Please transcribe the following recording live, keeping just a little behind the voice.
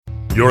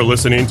You're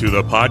listening to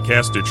the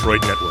Podcast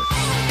Detroit Network.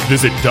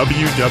 Visit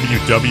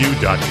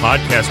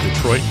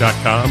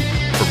www.podcastdetroit.com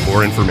for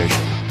more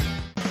information.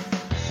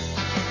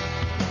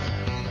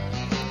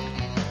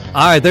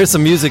 All right, there's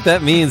some music.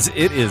 That means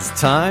it is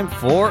time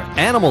for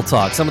Animal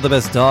Talk. Some of the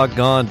best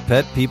doggone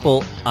pet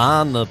people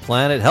on the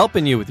planet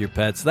helping you with your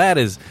pets. That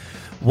is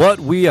what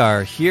we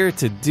are here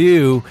to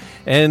do.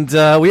 And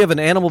we have an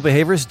animal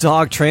behaviorist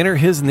dog trainer.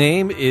 His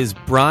name is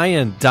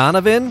Brian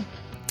Donovan.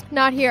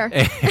 Not here.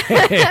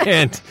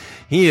 And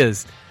he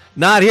is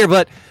not here,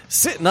 but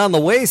sitting on the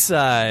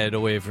wayside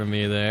away from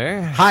me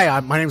there. Hi,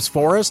 my name's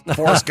Forrest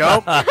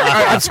Gump.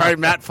 I'm sorry,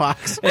 Matt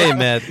Fox. Hey,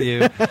 Matthew.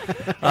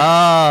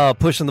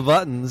 Pushing the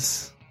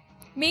buttons.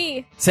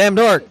 Me. Sam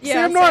Nork.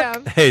 Yeah,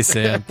 Sam. Hey,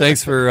 Sam.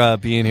 Thanks for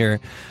being here.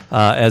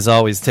 As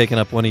always, taking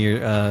up one of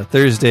your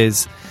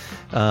Thursdays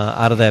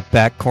out of that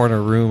back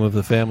corner room of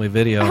the family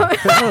video.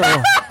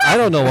 I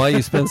don't know why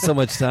you spend so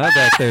much time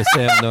back there,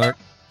 Sam Nork.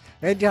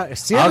 And,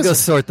 I'll go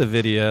sort the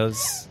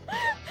videos.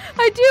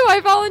 I do.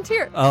 I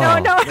volunteer. Oh.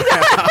 No.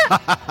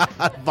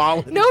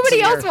 Volunteer.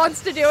 Nobody else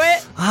wants to do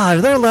it. Are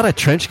there a lot of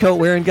trench coat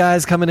wearing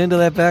guys coming into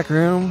that back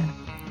room?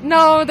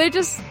 No, they're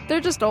just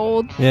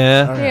old.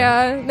 Yeah. Okay.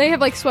 Yeah, they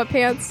have like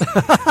sweatpants.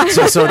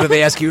 So do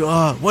they ask you,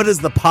 what does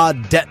the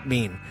pod det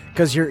mean?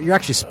 Because you're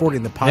actually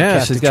sporting the podcast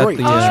Yeah, she's got Detroit.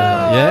 the,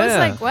 I yeah. was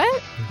like,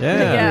 what?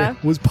 Yeah.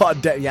 Was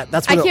pod det? Yeah,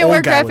 that's I what can't an wear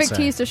old guy would graphic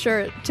say. tees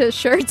to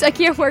shirts. I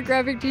can't wear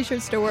graphic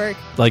t-shirts to work.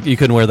 Like you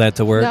couldn't wear that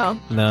to work?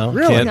 No.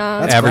 Really? Can't No.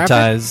 That's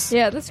advertise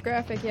Yeah, that's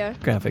graphic. Yeah.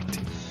 graphic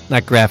tee.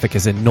 Not graphic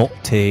as in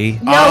naughty.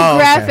 No Oh, okay.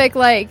 graphic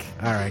like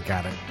All right,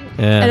 got it.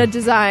 Yeah. and a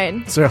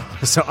design. So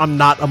I'm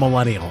not a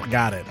millennial.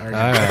 Got it. All All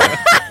right. right.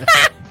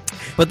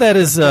 But that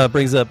is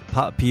brings up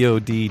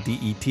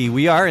PODDET.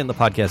 We are in the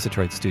Podcast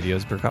Detroit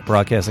studios,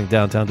 broadcasting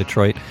downtown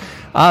Detroit.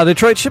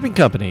 Detroit Shipping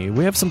Company.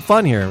 We have some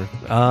fun here.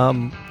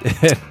 And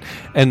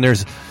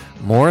there's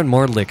more and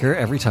more liquor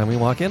every time we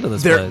walk into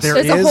this place.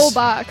 There's a whole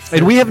box.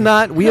 And we have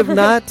not, we've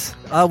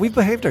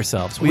behaved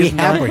ourselves. We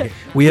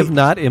have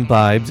not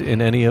imbibed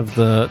in any of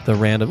the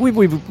random.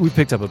 We've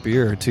picked up a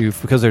beer or two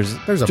because there's a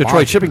bar Detroit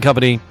here. Shipping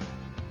Company.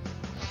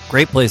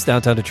 Great place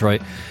downtown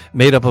Detroit,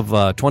 made up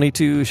of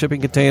 22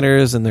 shipping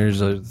containers, and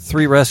there's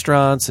 3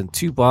 restaurants and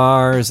 2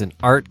 bars, and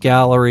art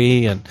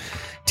gallery, and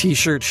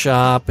T-shirt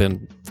shop,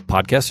 and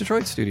Podcast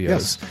Detroit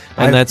Studios. Yes.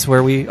 And that's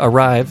where we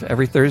arrive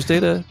every Thursday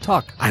to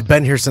talk. I've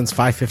been here since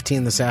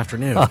 5:15 this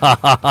afternoon.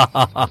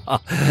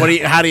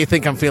 How do you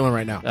think I'm feeling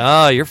right now?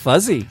 Oh, you're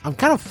fuzzy. I'm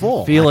kind of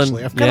full. Feeling-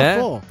 actually. I'm kind yeah? of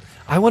full.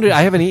 I wondered.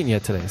 I haven't eaten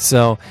yet today,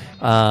 so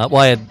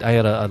I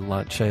had a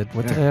lunch.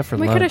 What did I have for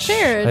We lunch? coulda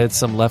shared. I had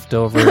some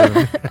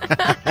leftover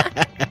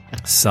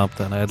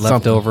something. I had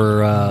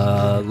leftover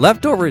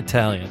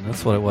Italian.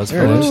 That's what it was for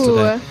There it lunch is.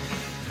 today.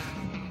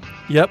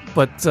 Yep,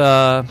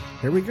 but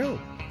Here we go.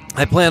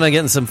 I planned on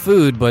getting some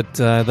food, but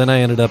then I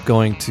ended up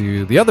going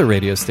to the other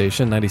radio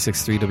station,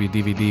 96.3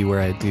 WDVD, where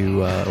I do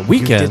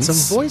weekends. You did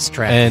some voice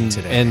tracking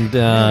today. And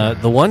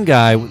the one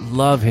guy,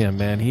 love him,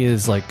 man. He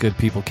is like good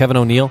people. Kevin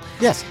O'Neill.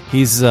 Yes.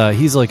 He's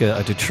like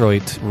a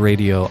Detroit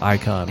radio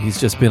icon. He's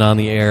just been on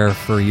the air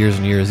for years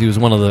and years. He was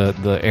one of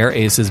the air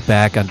aces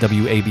back on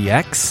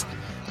WABX,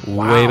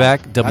 Wow. way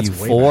back, That's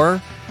way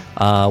W4.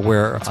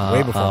 Where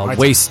way before my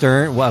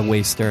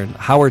time.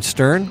 Howard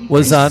Stern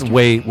was on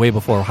way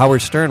before.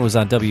 Howard Stern was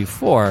on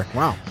W4.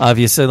 Wow. If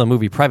you say the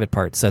movie Private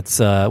Parts, that's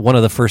one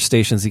of the first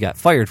stations he got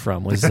fired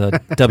from was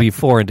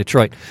W4 in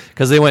Detroit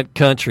because they went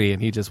country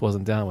and he just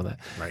wasn't down with it.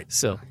 Right.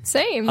 So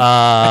Same.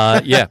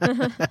 yeah,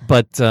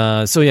 but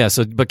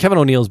but Kevin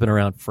O'Neill's been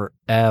around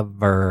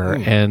forever,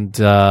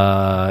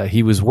 and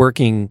he was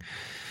working.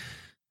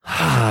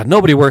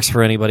 Nobody works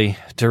for anybody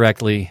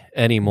directly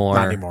anymore.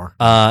 Not anymore.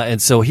 And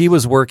so he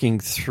was working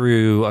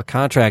through a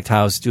contract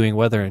house doing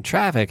weather and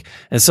traffic.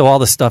 And so all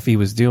the stuff he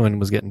was doing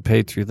was getting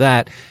paid through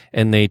that.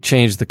 And they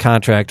changed the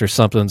contract or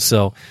something.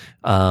 So,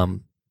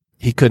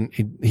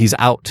 he's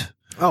out.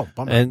 Oh,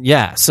 bummer. And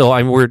yeah, so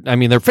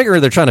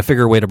they're trying to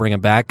figure a way to bring him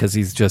back because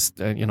he's just,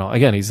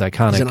 again, he's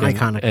iconic. He's an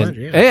iconic and,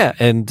 legend, yeah.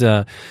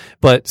 And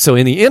but so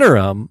in the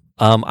interim,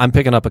 I'm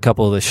picking up a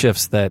couple of the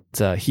shifts that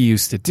he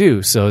used to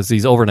do. So it's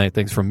these overnight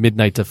things from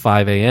midnight to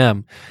 5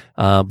 a.m.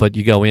 But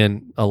you go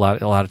in a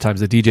lot of times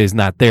the DJ's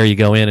not there. You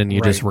go in and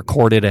you just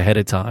record it ahead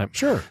of time.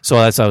 Sure. So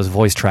I was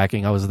voice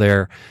tracking. I was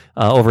there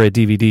over at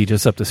DVD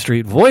just up the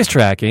street voice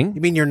tracking.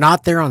 You mean you're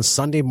not there on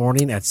Sunday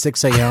morning at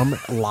 6 a.m.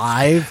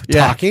 live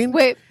talking?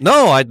 Wait.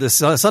 No,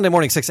 Sunday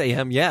morning 6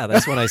 a.m. Yeah,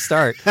 that's when I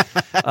start.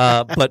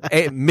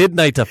 But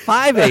midnight to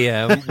 5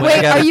 a.m. when Wait,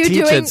 I got are to you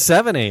teach doing- at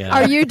 7 a.m.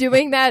 Are you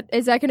doing that?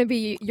 Is that going to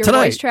be your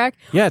Tonight. voice track?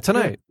 Yeah,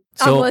 tonight.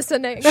 I'm So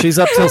listening. she's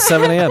up till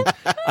 7 a.m.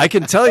 I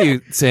can tell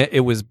you,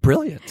 it was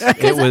brilliant.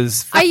 It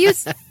was I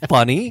used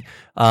funny.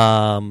 So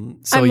I'm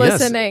yes,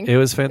 listening. it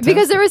was fantastic.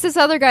 because there was this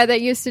other guy that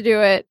used to do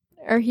it,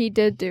 or he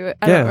did do it.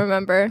 I Yeah. don't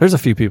remember. There's a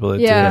few people that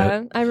do Yeah,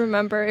 it. I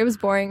remember. It was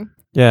boring.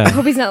 I Yeah.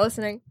 hope he's not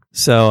listening.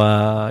 So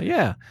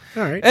yeah.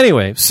 All right.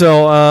 Anyway,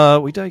 so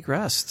we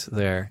digressed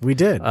there. We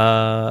did.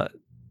 But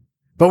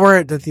But we're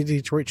at the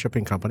Detroit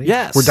Shipping Company.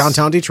 Yes. We're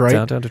downtown Detroit.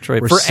 Downtown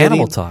Detroit. We're For sitting-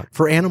 Animal Talk.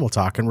 For Animal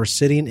Talk. And we're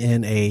sitting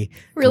in a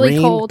Really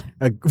cold.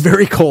 a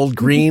very cold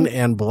green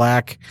and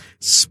black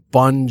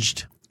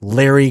sponged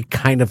Larry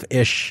kind of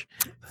ish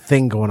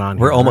thing going on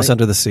here. We're almost right?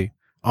 under the sea.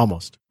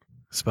 Almost.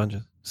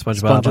 SpongeBob.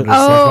 Sponge SpongeBob. under-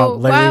 Oh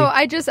SpongeBob, Larry. wow!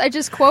 I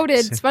just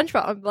quoted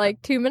SpongeBob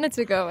like 2 minutes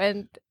ago,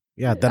 and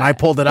Yeah. Then I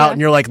pulled it out Yeah.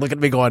 and you're like, look at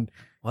me going,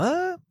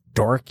 What?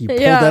 dork, you pulled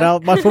Yeah. that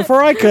out much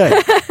before I could.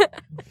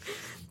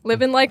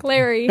 living like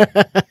Larry.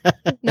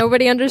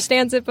 Nobody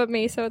understands it but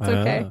me, so it's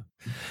okay.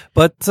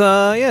 But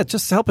yeah,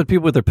 just helping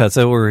people with their pets.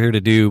 That's what we're here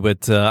to do.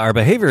 But our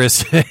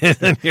behaviorist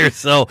isn't here,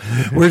 so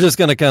we're just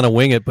going to kind of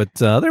wing it. But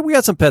there, we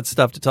got some pet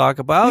stuff to talk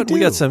about. We We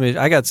got do. some.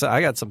 I got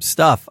some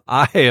stuff.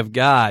 I have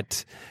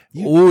got.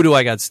 Ooh, do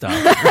I got stuff?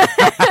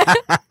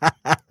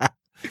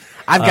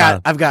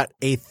 I've got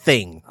a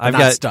thing. I've not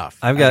got stuff.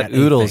 I've got a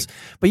oodles. thing.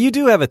 But you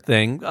do have a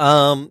thing.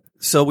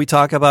 So we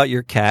talk about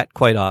your cat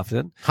quite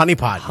often. Honey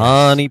pot.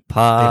 Honey I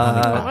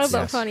pot. love the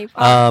yes. funny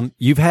part.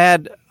 You've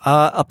had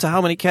up to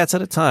how many cats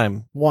at a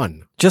time?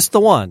 One. Just the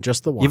one.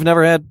 Just the one. You've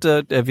never had.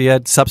 Have you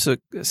had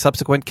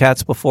subsequent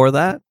cats before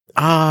that?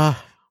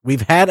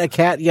 We've had a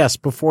cat, yes,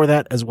 before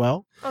that as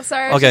well. Oh,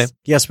 sorry. I was Okay. just-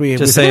 Yes, we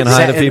Just saying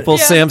hi to people.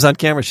 Yeah. Sam's on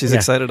camera. She's Yeah.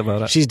 excited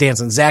about it. She's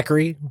dancing.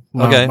 Zachary.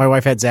 Okay. My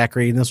wife had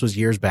Zachary, and this was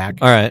years back.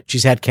 All right.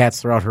 She's had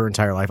cats throughout her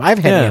entire life. I've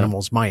had Yeah.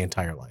 animals my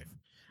entire life.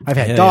 I've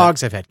had Yeah,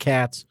 dogs. I've had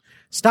cats.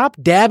 Stop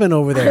dabbing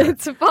over there.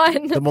 It's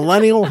fun. The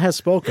millennial has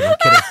spoken. I'm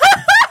kidding.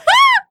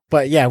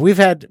 But yeah, we've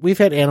had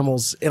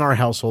animals in our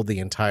household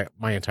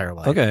my entire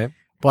life. Okay.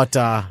 But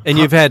And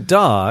you've had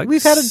dogs.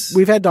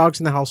 we've had dogs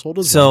in the household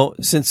as well.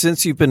 So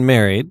since you've been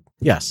married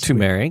Yes, to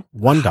Mary,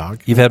 one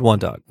dog. you've had one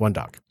dog. One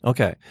dog.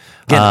 Okay.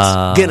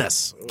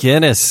 Guinness.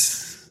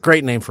 Guinness.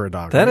 Great name for a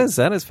dog. That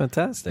right? is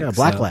fantastic. Yeah,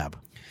 black So- lab.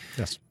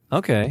 Yes.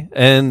 Okay.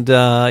 And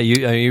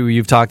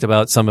you've talked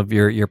about some of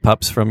your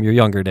pups from your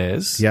younger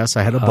days. Yes,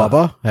 I had a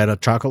Bubba. I had a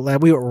chocolate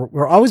lab.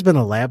 We're always been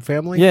a lab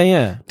family. Yeah,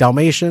 yeah.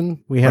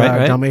 Dalmatian. We had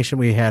Right. a Dalmatian.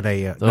 We had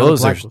a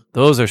Those another are black-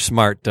 those are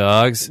smart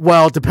dogs.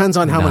 Well, it depends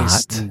on how many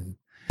Not.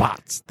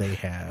 spots they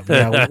have.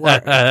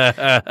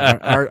 Yeah,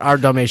 our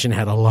Dalmatian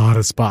had a lot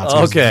of spots. It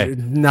was Okay.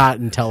 not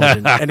intelligent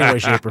in any way,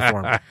 shape, or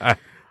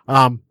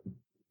form.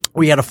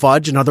 We had a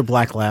Fudge, another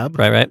black lab,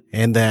 Right.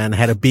 and then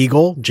had a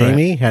Beagle.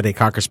 Jamie had a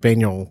Cocker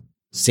Spaniel,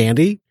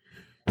 Sandy.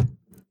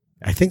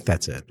 I think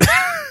that's it.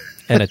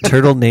 And a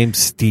turtle named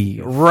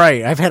Steve.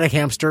 Right. I've had a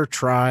hamster.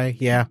 Try.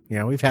 Yeah.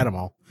 We've had them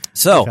all.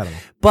 So, We've had 'em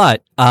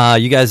all.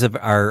 but you guys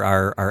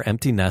are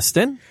empty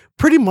nesting.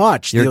 Pretty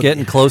much. You're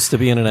getting close to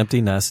being an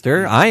empty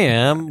nester. I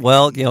am.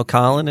 Well,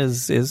 Colin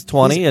is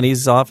 20 and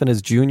he's off in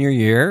his junior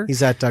year.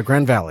 He's at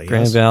Grand Valley.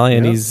 Grand yes. Valley,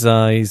 and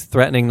Yep. he's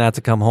threatening not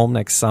to come home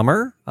next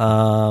summer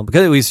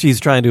because he's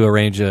trying to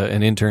arrange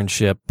an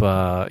internship,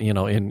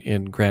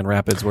 in Grand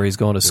Rapids where he's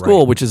going to school,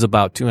 Right. which is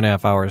about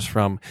 2.5 hours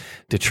from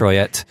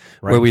Detroit,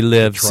 Right. where we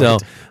live.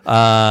 Detroit.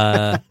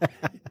 So,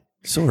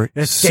 sorry,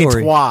 Detroit. Say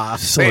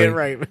it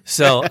sorry. right.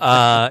 So,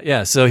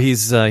 so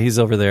he's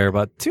over there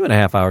about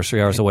 2.5 hours,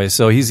 3 hours away.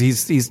 So he's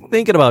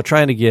thinking about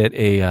trying to get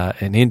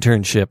an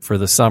internship for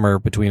the summer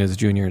between his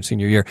junior and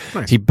senior year.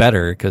 Nice. He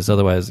better, because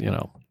otherwise,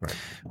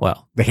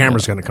 well, The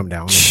hammer's going to come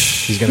down. And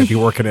he's going to be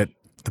working at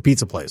the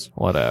pizza place,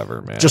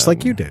 whatever, man. just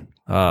like you did.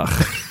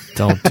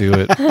 Don't do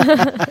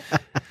it.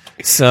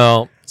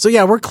 So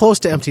Yeah, we're close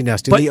to empty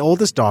nesting. But- The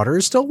oldest daughter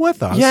is still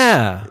with us.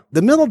 yeah,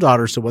 The middle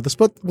daughter is still with us,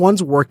 but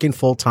one's working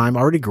full time,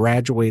 already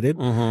graduated.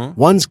 Mm-hmm.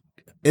 One's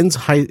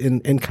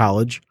in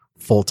college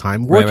full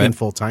time, Right, working right.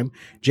 full time.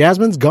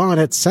 Jasmine's gone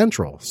at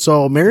Central.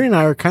 So Mary and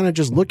I are kind of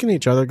just looking at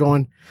each other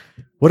going,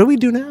 what do we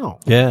do now?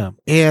 yeah.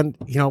 And,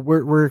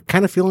 we're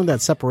kind of feeling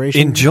that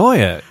separation. Enjoy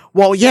it.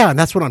 Well, yeah, and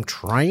that's what I'm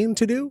trying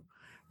to do.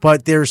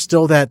 But there's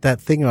still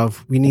that thing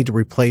of we need to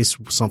replace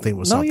something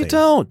with No, something. you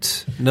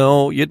don't.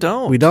 No, you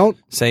don't. We don't.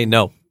 Say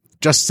no.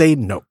 Just say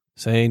no.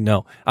 Say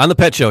no. On the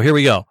pet show. Here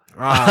we go.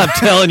 I'm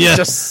telling you.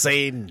 Just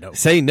say no.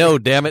 Say no,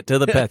 damn it, to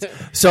the pets.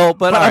 So, but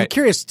But all I'm right.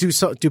 curious,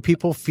 do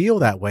people feel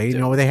that way?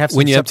 They have some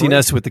When you empty separation.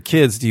 nest with the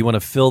kids, do you want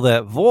to fill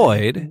that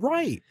void?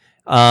 Right.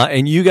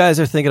 And you guys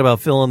are thinking about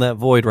filling that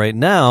void right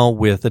now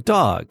with a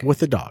dog. With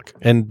the dog.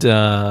 And all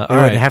It would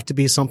right, have to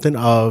be something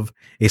of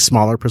a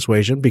smaller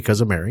persuasion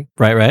because of Mary.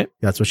 right.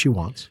 That's what she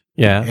wants.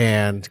 Yeah.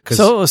 And cause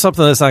So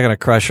something that's not going to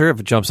crush her if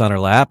it jumps on her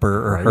lap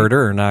or Right. hurt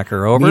her or knock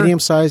her over. medium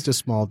sized to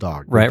small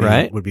dog.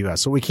 Right. Would be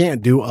best. So we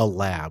can't do a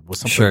lab with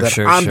something Sure, that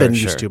sure, I've sure, been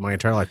sure. used to my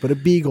entire life, but a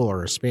beagle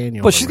or a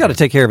spaniel. But she's got to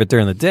take care of it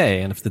during the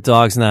day, and if the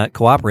dog's not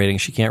cooperating,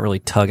 she can't really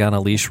tug on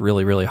a leash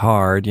really, really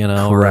hard,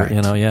 Correct.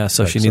 or yeah.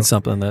 So she Correct. needs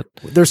something that.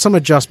 There's some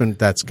adjustment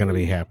that's going to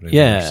be happening.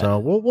 Yeah. there. So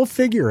we'll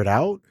figure it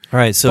out. All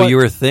right. So But- you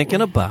were thinking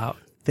about.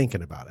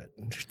 Thinking about it.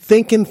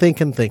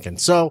 Thinking.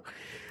 So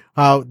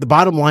the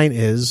bottom line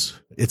is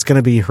it's going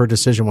to be her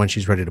decision when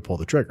she's ready to pull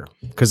the trigger.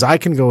 Because I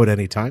can go at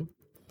any time.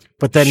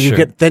 But then Sure.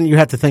 you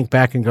have to think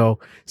back and go,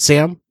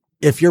 Sam,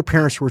 if your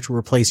parents were to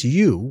replace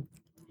you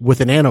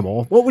with an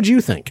animal, what would you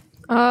think?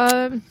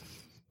 A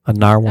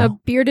narwhal. A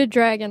bearded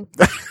dragon.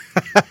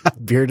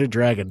 Bearded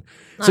dragon.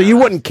 So you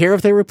wouldn't care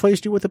if they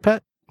replaced you with a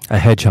pet? A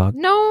hedgehog.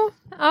 No,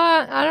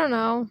 I don't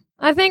know.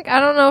 I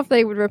don't know if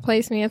they would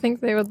replace me. I think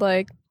they would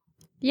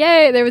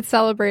yay, they would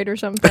celebrate or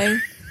something.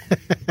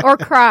 Or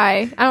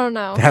cry. I don't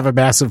know. Have a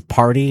massive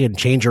party and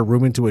change your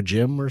room into a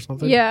gym or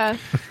something? Yeah.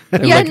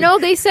 Yeah, no,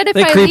 they said if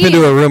They I creep leave.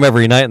 into a room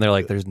every night and they're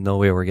like, there's no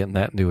way we're getting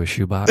that into a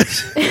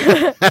shoebox.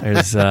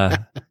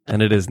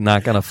 And it is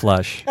not going to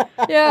flush.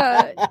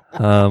 Yeah.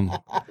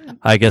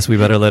 I guess we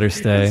better let her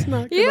stay.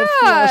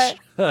 Yeah.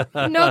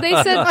 No, they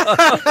said.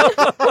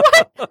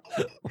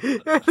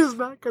 It is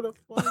not going to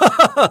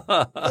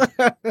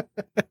fly.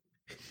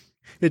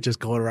 It's just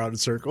going around in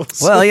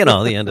circles. Well, the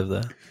end of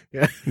the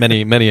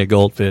many a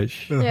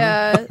goldfish.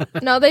 Yeah.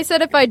 No, they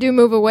said if I do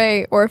move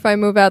away or if I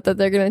move out that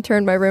they're going to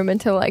turn my room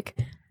into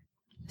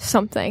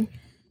something.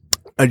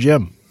 A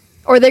gym.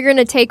 Or they're going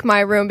to take my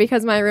room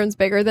because my room's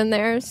bigger than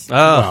theirs. Oh,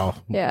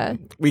 Well, Yeah.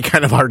 we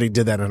kind of already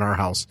did that in our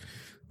house.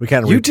 We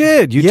kind of you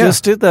did. You Yeah.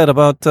 just did that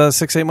about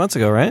 6-8 months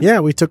ago, right? Yeah,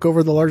 we took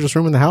over the largest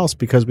room in the house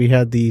because we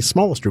had the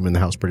smallest room in the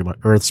house, pretty much,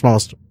 or the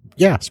smallest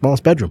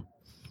bedroom.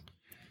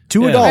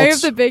 Two Yeah. adults. I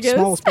have the biggest.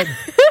 Smallest bedroom.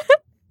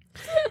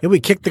 And we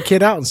kicked the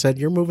kid out and said,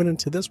 "You're moving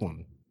into this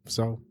one."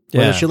 So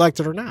whether Yeah. she liked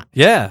it or not,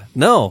 Yeah.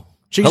 No.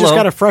 she Hello. just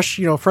got a fresh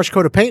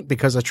coat of paint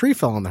because a tree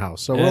fell in the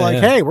house. So we're Yeah, like,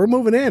 yeah. "Hey, we're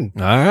moving in."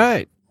 All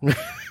right.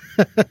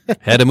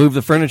 Had to move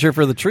the furniture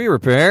for the tree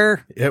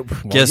repair.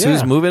 Guess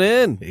who's moving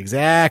in?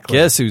 Exactly.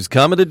 Guess who's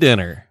coming to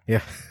dinner?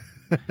 Yeah.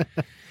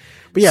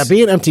 But yeah,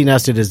 being empty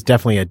nested is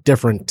definitely a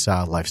different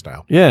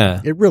lifestyle.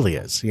 Yeah. It really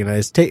is.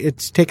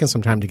 It's taken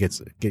some time to get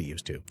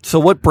used to. So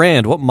what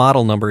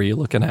model number are you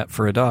looking at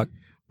for a dog?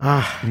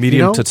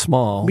 Medium to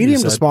small. Medium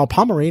you to said? small.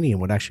 Pomeranian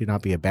would actually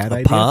not be a bad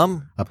idea.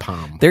 Pom? A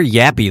pom. They're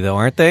yappy though,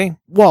 aren't they?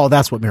 Well,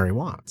 that's what Mary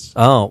wants.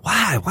 Oh,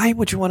 why? Why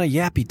would you want a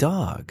yappy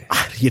dog?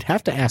 You'd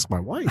have to ask my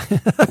wife.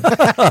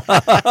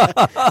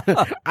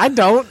 I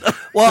don't.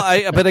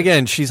 Well, but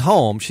again, she's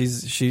home.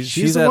 She's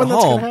the at one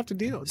that's home. gonna have to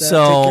deal with that.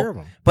 So, take care of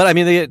them. but I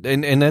mean,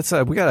 and that's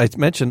I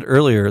mentioned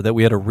earlier that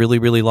we had a really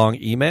really long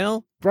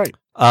email. Right.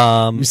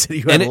 You said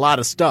you had a lot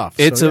of stuff.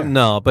 It's so,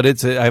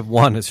 yeah. I have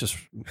one. It's just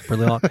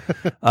really long.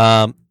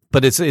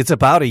 But it's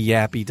about a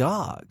yappy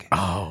dog.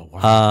 Oh,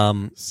 wow.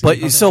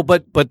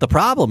 But the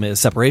problem is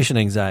separation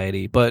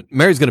anxiety. But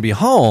Mary's going to be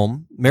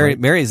home.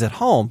 Mary's at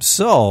home,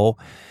 so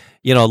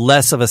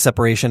less of a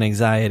separation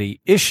anxiety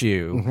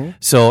issue. Mm-hmm.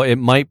 So it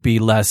might be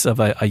less of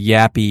a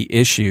yappy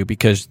issue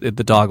because the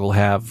dog will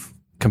have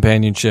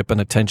companionship and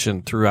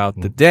attention throughout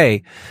the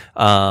day.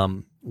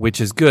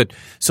 Which is good.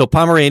 So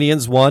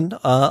Pomeranian's one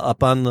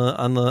up on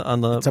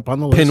the It's up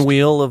on the list.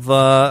 pinwheel of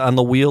on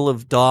the wheel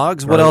of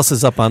dogs. What Right. else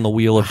is up on the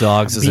wheel of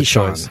dogs as a Bichon.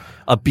 choice?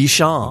 A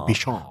Bichon.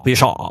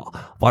 Bichon.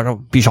 What a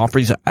Bichon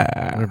Frise.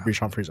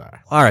 Bichon Frise.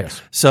 All right.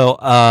 Yes.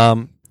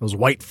 So Those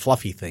white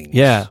fluffy things.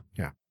 Yeah.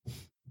 Yeah.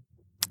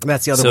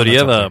 That's the other so one. do you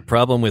that's have up a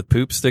problem with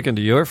poop sticking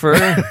to your fur?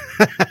 there.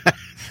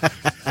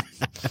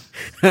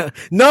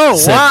 No,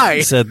 why?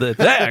 Said that.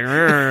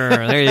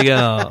 There you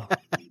go.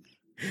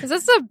 Is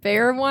this a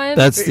bear one?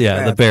 That's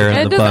the bear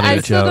and the bunny I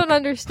still joke. don't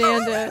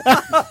understand it.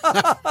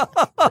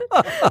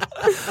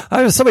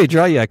 I have somebody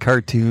draw you a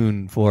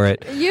cartoon for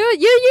it. You,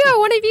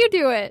 one of you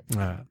do it.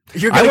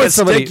 You're I gonna want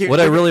somebody. stick your-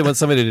 What I really want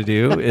somebody to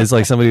do is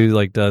somebody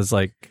who does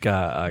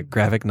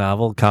graphic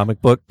novel,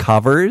 comic book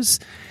covers,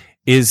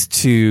 is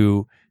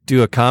to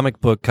do a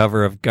comic book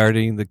cover of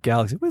Guardian the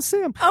Galaxy with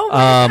Sam. Oh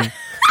my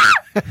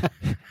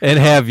And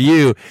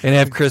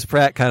have Chris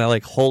Pratt kind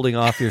of holding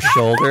off your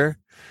shoulder,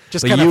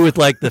 Just but kind you of with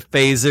the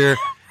phaser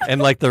and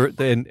the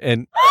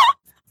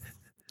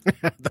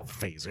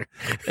phaser.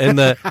 and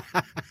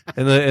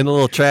the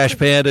little trash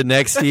panda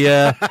next to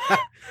you,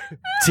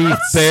 teeth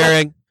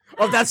baring.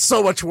 Oh, that's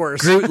so much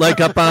worse. Groot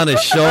up on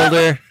his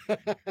shoulder,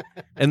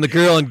 and the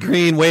girl in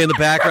green way in the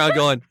background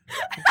going,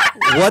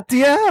 "What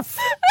the f?"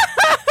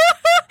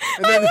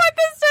 And then, I want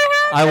this to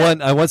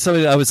happen. I want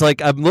somebody. I was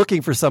I'm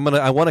looking for someone.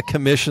 I want to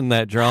commission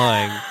that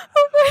drawing,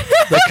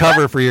 the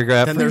cover for your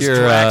then there's your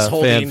Drax fan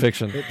holding.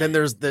 fiction. Then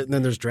there's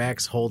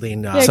Drax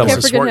holding. I can't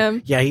Mrs. forget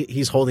him. Yeah,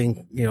 he's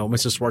holding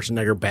Mrs.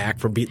 Schwarzenegger back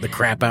from beating the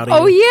crap out of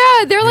Oh you.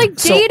 yeah, they're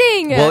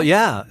dating. Well,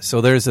 yeah.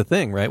 So there's the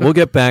thing, right? We'll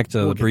get back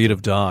to the breed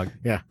of dog.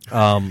 Yeah.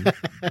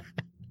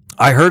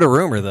 I heard a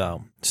rumor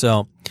though.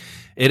 So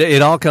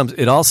it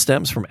all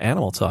stems from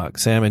Animal Talk.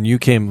 Sam, and you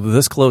came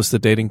this close to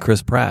dating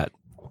Chris Pratt.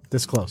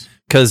 This close.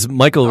 Because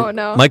Michael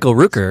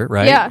Rooker,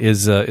 right, Yeah.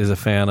 is a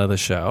fan of the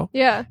show.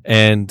 Yeah.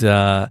 And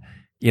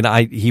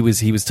he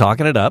was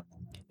talking it up,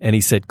 and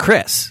he said,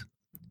 "Chris,"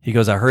 he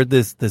goes, "I heard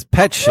this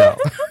pet show,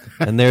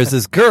 and there's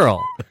this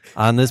girl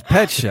on this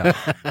pet show,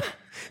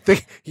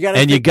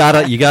 you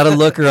gotta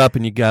look her up,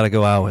 and you gotta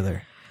go out with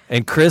her."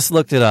 And Chris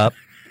looked it up,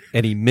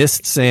 and he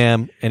missed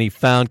Sam, and he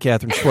found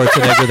Katherine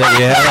Schwarzenegger that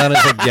we had on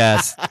as a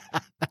guest.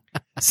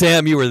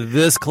 Sam, you were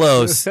this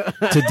close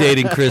to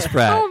dating Chris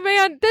Pratt. Oh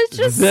man, that's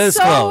just This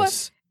so.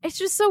 close. It's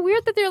just so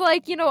weird that they're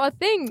a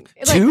thing.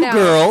 Two now.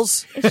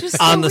 girls It's just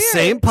so on the weird.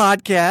 same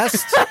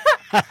podcast.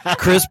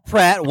 Chris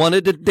Pratt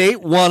wanted to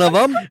date one of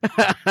them.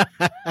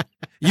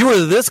 You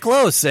were this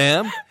close,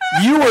 Sam.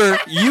 You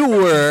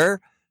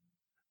were.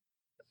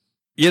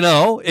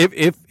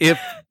 If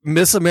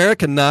Miss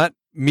America not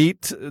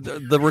meet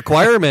the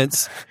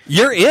requirements,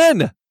 you're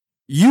in.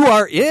 You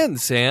are in,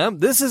 Sam.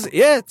 This is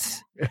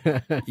it.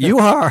 You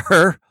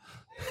are.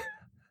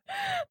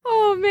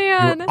 Oh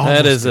man.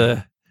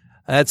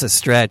 That's a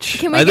stretch.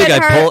 Can we I think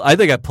get I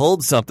think I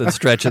pulled something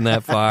stretching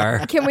that far.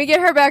 Can we get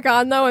her back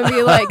on though and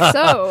be like,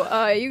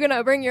 so, you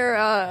gonna bring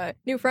your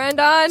new friend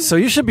on? So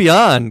you should be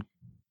on.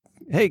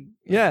 Hey,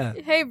 yeah.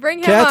 Hey, bring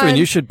him Catherine, on.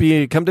 you should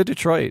come to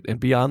Detroit and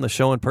be on the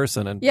show in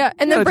person. And Yeah,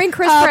 and then know, bring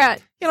Chris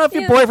Pratt. if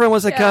your boyfriend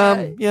wants to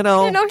come,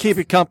 keep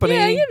you company.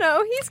 Yeah,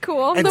 he's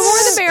cool. And The more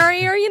the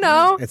merrier,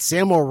 And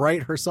Sam will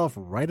write herself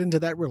right into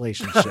that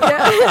relationship.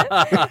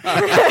 I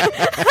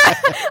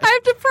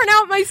have to print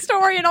out my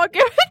story and I'll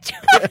give it to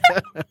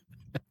her.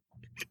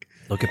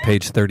 Look at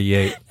page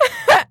 38.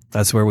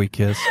 That's where we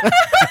kiss.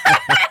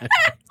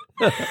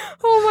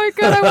 Oh my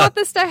god, I want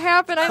this to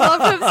happen. I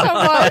love him so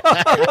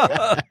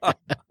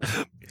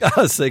much.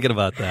 I was thinking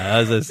about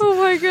that. Oh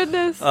my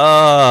goodness. Oh.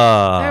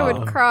 I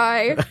would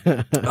cry.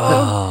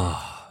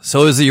 Oh.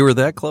 So you were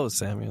that close,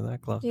 Sam. You were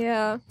that close.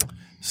 Yeah.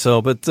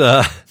 So, but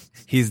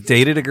he's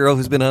dated a girl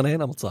who's been on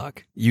Animal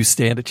Talk. You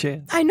stand a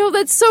chance. I know,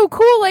 that's so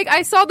cool. Like,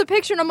 I saw the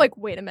picture and I'm like,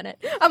 wait a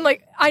minute. I'm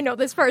like, I know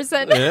this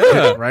person.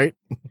 Yeah. Right?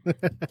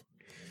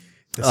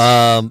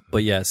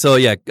 But yeah, so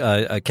yeah,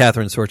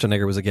 Catherine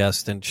Schwarzenegger was a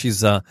guest, and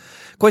she's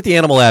quite the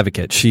animal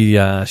advocate. She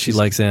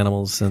likes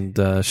animals,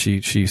 and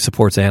she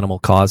supports animal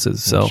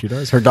causes. So she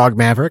does. Her dog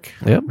Maverick.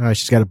 Yep.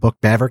 She's got a book,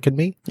 Maverick and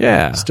Me.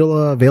 Yeah,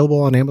 Still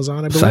available on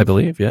Amazon, I believe. I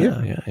believe.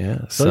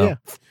 Yeah. So yeah.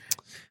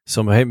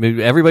 So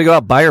maybe everybody go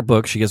out buy her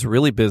book. She gets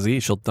really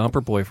busy. She'll dump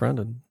her boyfriend,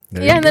 and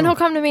Yeah, and then he'll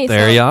come to me.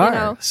 there so, you are.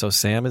 know. So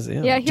Sam is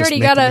in. Yeah, he Just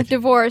already got a making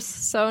divorce,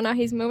 so now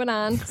he's moving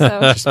on. So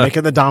Just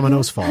making the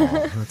dominoes fall.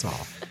 That's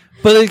all.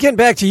 But getting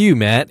back to you,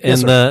 Matt,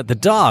 Yes, and the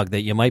dog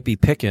that you might be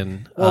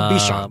picking. Well,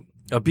 Bichon.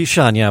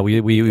 Bichon, yeah.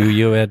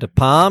 You had a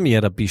Pom, you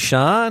had a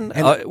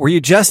Bichon. Were you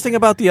jesting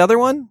about the other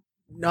one?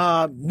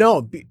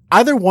 No,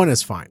 either one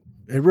is fine.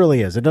 It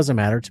really is. It doesn't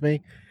matter to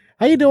me.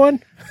 How you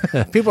doing?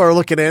 People are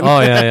looking in. Oh,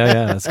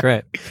 yeah. That's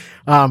great.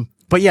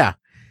 But yeah,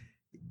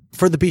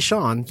 for the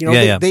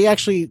Bichon, they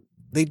actually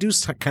they do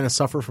kind of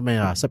suffer from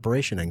a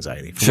separation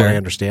anxiety, from what I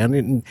understand.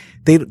 And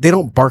they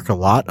don't bark a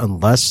lot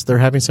unless they're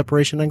having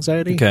separation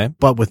anxiety. Okay.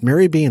 But with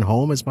Mary being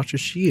home as much as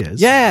she is,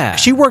 Yeah.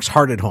 she works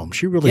hard at home.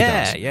 She really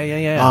does.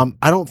 Yeah.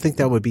 I don't think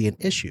that would be an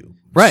issue.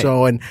 Right.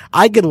 So, and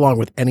I get along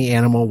with any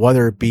animal,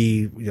 whether it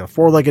be,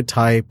 four-legged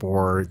type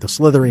or the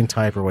slithering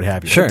type or what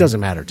have you. Sure. It doesn't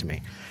matter to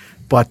me.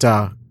 But,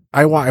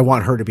 I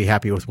want her to be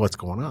happy with what's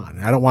going on.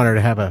 I don't want her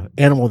to have an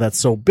animal that's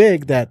so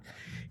big that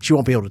she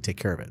won't be able to take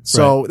care of it.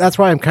 So that's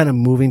why I'm kind of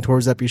moving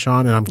towards that Bichon,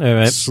 and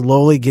I'm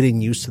slowly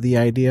getting used to the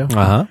idea.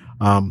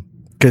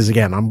 Cause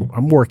again,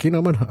 I'm working.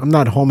 I'm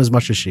not home as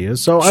much as she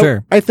is. So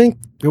I think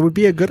it would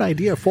be a good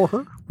idea for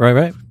her.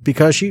 Right.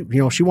 Because she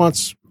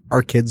wants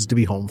our kids to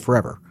be home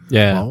forever.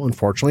 Yeah. Well,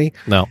 unfortunately,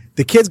 No.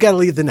 the kids got to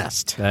leave the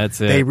nest.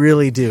 That's it. They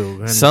really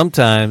do. And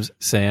Sometimes,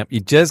 Sam, you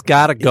just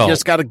gotta go. you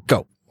just got to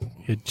go.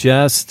 You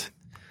just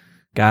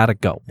gotta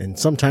go. And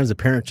sometimes the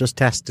parent just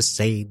has to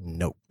say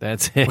no.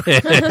 That's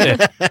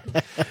it.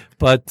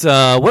 But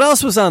what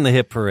else was on the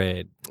hit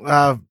parade?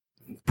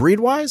 Breed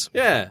wise,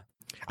 Yeah.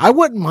 I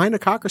wouldn't mind a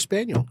Cocker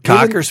Spaniel.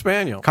 Cocker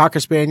Spaniel. Cocker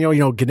Spaniel,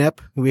 Gnip,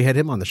 we had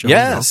him on the show.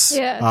 Yes.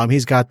 yeah.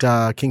 He's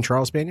got King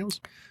Charles Spaniels.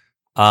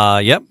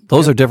 Yep.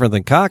 Those are different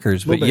than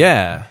Cockers, but bit.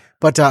 yeah.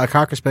 But a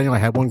Cocker Spaniel, I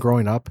had one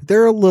growing up.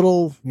 They're a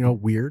little,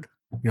 weird.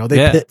 They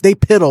Yeah. they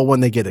piddle when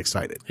they get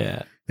excited.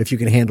 Yeah. If you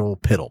can handle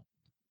piddle.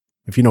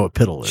 If you know what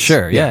piddle is.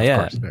 Sure, yeah.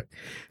 Of course.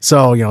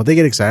 So, they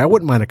get excited. I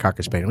wouldn't mind a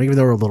Cocker Spaniel, even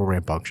though they're a little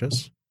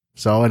rambunctious.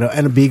 So, and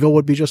a Beagle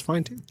would be just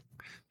fine too.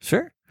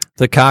 Sure.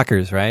 The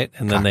Cockers, right?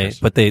 And then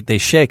Cockers. they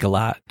shake a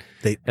lot.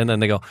 And then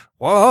they go,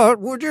 "What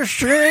would you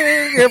sing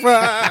if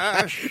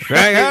I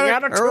sang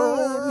out of tune?"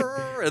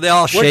 Are they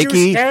all shaky? Would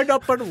you stand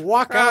up and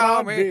walk out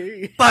on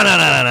me?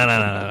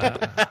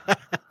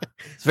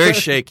 It's very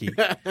shaky.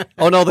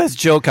 Oh no, that's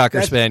Joe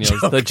Cocker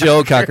Spaniels. The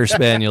Joe Cocker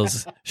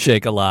Spaniels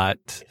shake a lot.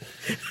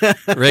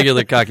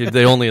 Regular Cockers,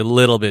 they're only a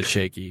little bit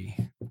shaky.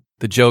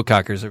 The Joe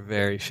Cockers are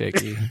very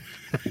shaky.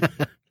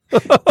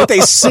 But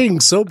they sing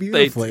so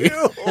They beautifully.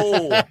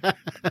 do.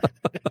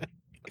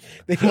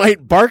 They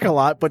might bark a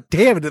lot, but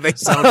damn, do they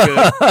sound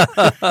good.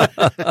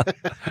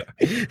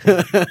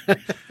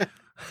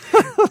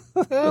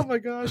 Oh my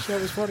gosh,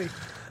 that was funny.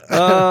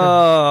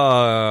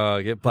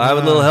 Oh, get by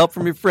with a little help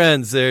from your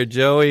friends there,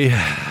 Joey.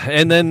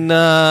 And then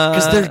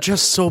Because they're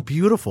just so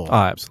beautiful oh,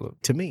 absolutely.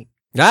 to me.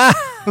 Ah!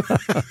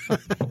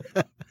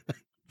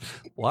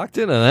 Walked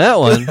into that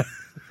one.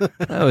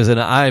 That was an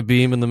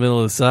I-beam in the middle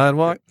of the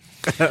sidewalk.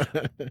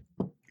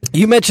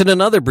 You mentioned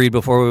another breed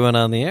before we went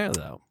on the air,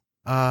 though.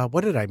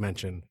 What did I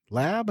mention?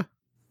 Lab?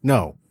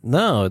 No.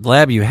 No,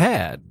 lab you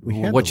had. We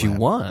had What the you lab.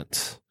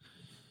 want.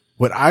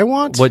 What I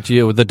want?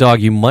 The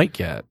dog you might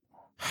get.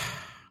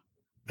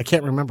 I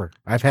can't remember.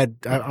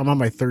 I'm on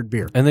my third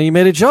beer. And then you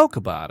made a joke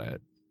about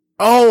it.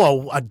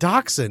 Oh, a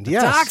dachshund.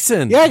 Yes.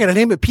 Dachshund. Yeah, I got to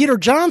name it Peter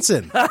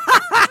Johnson.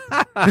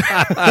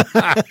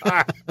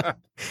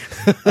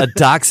 A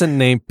dachshund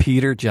named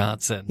Peter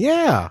Johnson.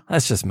 Yeah.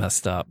 That's just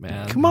messed up,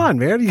 man. Come on,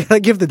 man. You got to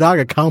give the dog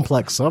a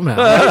complex somehow.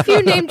 What if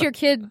you named your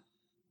kid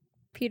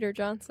Peter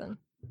Johnson?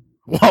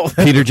 Well,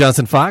 Peter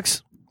Johnson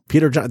Fox?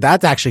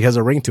 that actually has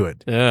a ring to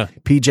it. Yeah.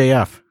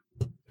 PJF.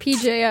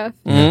 PJF.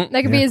 Mm.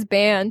 That could be his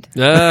band.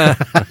 Yeah.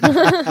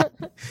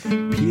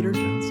 Peter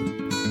Johnson.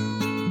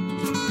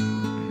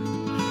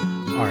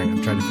 All right,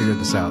 I'm trying to figure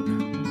this out.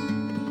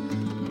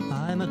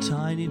 I'm a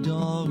tiny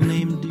dog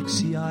named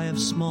Dixie. I have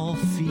small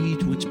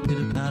feet which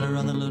pitter-patter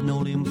on the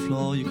linoleum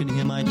floor. You can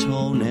hear my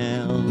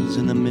toenails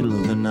in the middle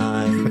of the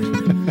night.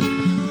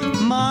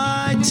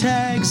 My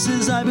tag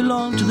says I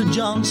belong to the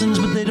Johnsons,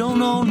 but they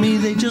don't own me.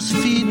 They just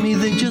feed me.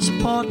 They just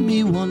bought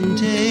me one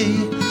day.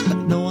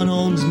 No one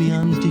owns me.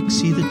 I'm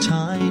Dixie the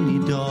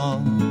tiny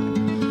dog.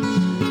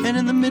 And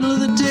in the middle of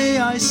the day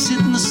I sit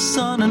in the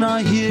sun and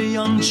I hear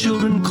young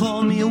children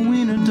call me a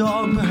wiener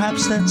dog.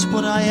 Perhaps that's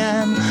what I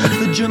am.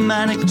 The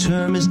Germanic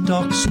term is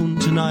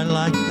dachshund and I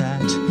like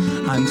that.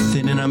 I'm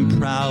thin and I'm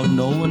proud,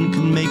 no one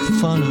can make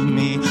fun of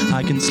me.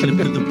 I can slip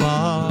through the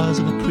bars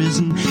of a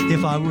prison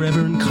if I were ever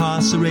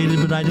incarcerated,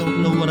 but I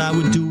don't know what I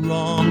would do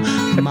wrong.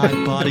 My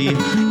body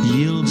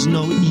yields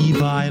no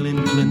evil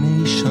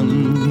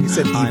inclination. He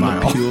said I'm a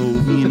evil.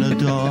 pure wiener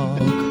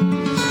dog.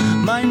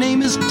 My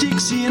name is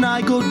Dixie and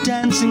I go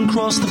dancing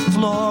across the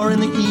floor in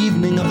the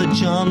evening of the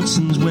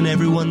Johnsons when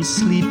everyone's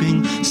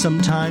sleeping.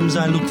 Sometimes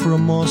I look for a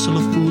morsel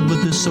of food,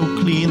 but they're so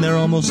clean, they're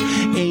almost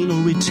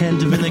anal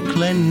retentive in their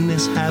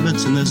cleanliness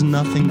habits, and there's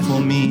nothing for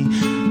me.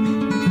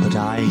 But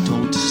I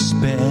don't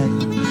despair,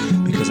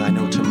 because I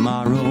know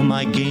tomorrow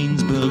my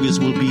Gainsburgers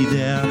will be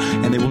there,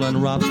 and they will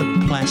unwrap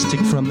the plastic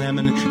from them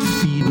and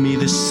feed me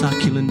this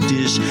succulent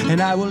dish, and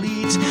I will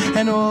eat.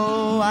 And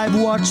oh, I've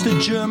watched the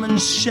German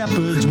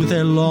shepherds with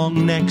their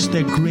long necks,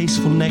 their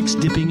graceful necks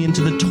dipping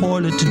into the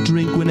toilet to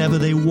drink whenever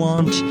they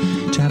want,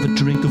 to have a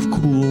drink of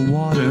cool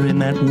water in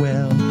that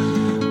well.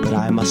 But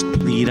I must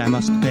plead, I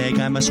must beg,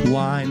 I must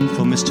whine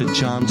for Mr.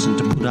 Johnson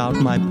to put out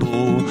my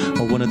bowl,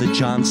 or one of the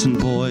Johnson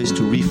boys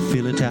to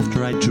refill it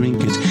after I drink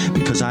it,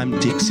 because I'm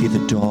Dixie the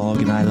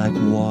dog and I like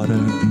water.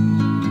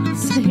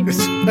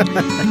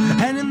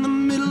 And in the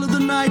middle of the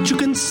night you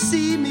can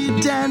see me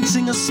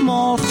dancing a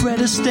small Fred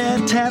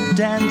Astaire tap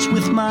dance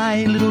with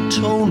my little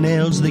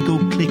toenails. They go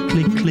click,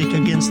 click, click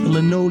against the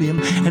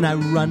linoleum, and I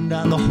run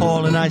down the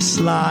hall and I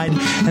slide,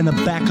 and the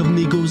back of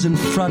me goes in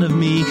front of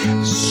me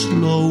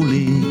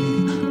slowly.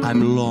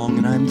 I'm long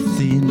and I'm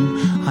thin.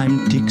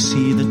 I'm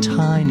Dixie the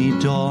tiny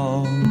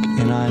dog,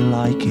 and I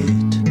like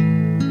it.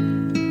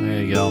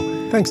 There you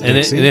go. Thanks, And,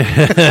 Dixie.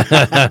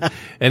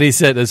 and he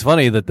said it's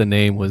funny that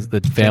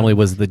the family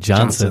was the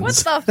Johnsons. What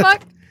the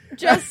fuck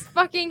just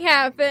fucking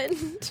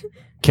happened?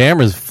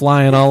 Cameras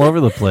flying all over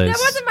the place.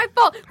 That wasn't my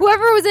fault.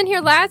 Whoever was in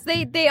here last,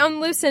 they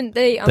unloosened.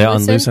 They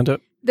unloosened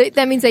it?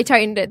 That means they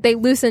tightened it. They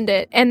loosened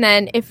it, and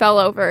then it fell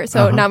over.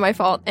 So not my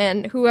fault.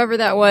 And whoever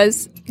that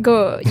was,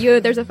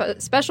 there's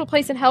a special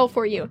place in hell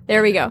for you.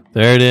 There we go.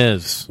 There it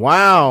is.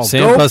 Wow.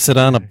 Sam busted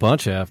on a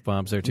bunch of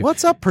F-bombs there, too.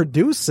 What's up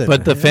producing?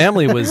 But the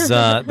family was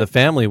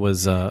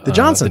the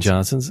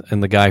Johnsons,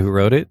 and the guy who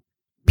wrote it,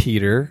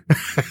 Peter.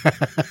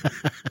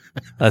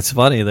 That's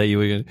funny that you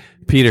would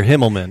Peter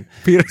Himmelman.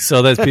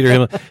 So that's Peter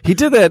Himmelman. He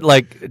did that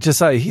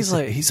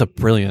he's a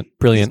brilliant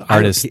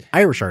artist.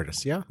 Irish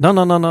artist, yeah. No.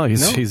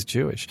 He's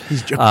Jewish.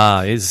 He's Jewish.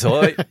 He's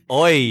oi.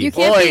 You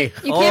can't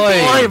be.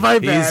 my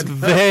bad.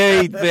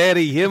 He's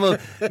very Himmel,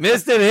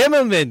 Mr.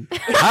 Himmelman.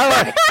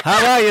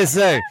 How are you,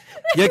 sir?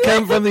 You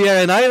come from the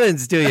Aran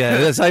Islands, do you?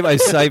 I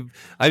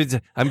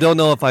don't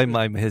know if I'm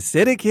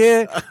Hasidic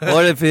here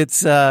or if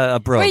it's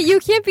abroad. Wait, you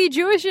can't be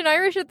Jewish and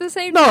Irish at the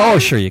same No, time? oh,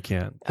 sure you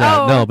can.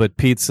 Oh. No, but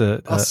Pete's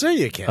a Sure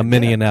you can. a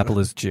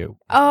Minneapolis Jew.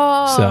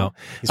 Oh. So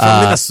He's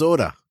from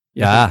Minnesota.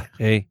 yeah,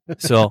 hey.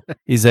 So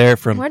he's there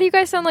from. Why do you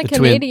guys sound like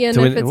Twin- Canadian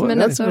Twin- if it's well,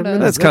 Minnesota?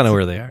 That's kind of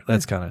where they are.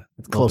 That's kind of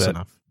Close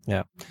enough.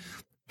 Yeah.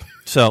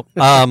 So,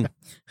 but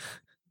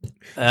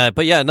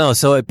yeah, no.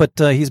 So, but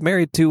he's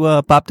married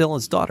to Bob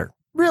Dylan's daughter.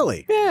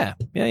 Really? Yeah.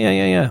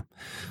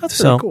 That's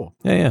So, pretty cool.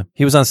 Yeah.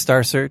 He was on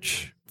Star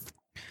Search.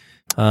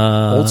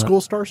 Old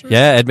school Star Search?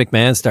 Yeah, Ed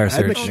McMahon Star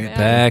Search. McMahon.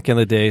 Back in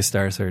the day,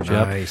 Star Search.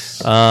 Yep.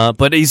 Nice.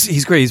 But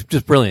he's great. He's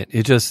just brilliant.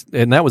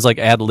 And that was like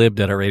ad-libbed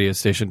at our radio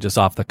station just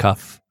off the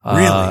cuff.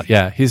 Really?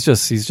 Yeah. He's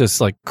just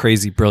like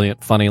crazy,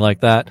 brilliant, funny like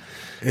that.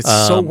 It's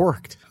so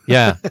worked.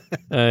 Yeah.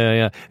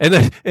 Yeah. And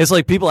then it's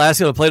like people ask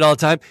him to play it all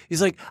the time.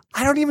 He's like,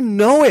 I don't even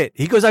know it.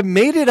 He goes, I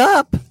made it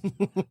up.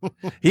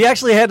 He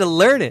actually had to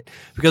learn it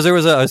because there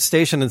was a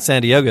station in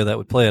San Diego that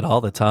would play it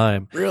all the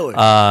time. Really?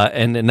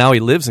 And now he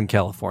lives in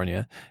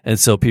California. And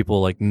so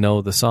people like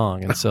know the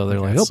song. And so they're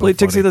like, That's oh, play so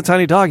Dixie the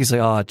Tiny Dog. He's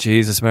like, oh,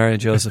 Jesus, Mary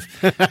and Joseph,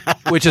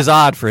 which is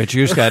odd for a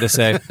Jewish guy to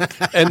say.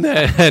 And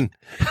then,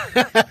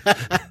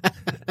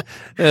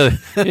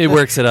 He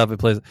works it up and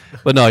plays it.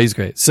 But no, he's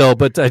great. So,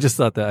 but I just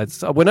thought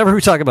that whenever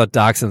we talk about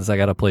dachshunds, I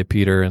got to play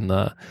Peter, and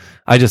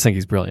I just think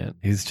he's brilliant.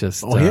 He's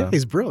just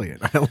he's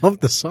brilliant. I love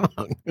the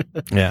song.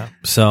 Yeah.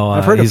 So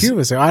I've heard a few of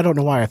us say, I don't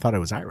know why I thought it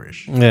was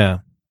Irish. Yeah.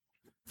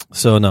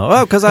 So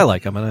no, because I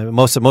like him, and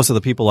most of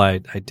the people I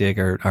dig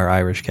are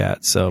Irish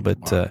cats. So,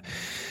 but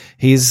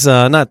he's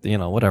not,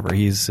 whatever.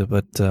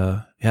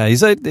 Yeah,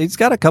 he's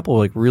got a couple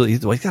like really. He's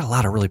got a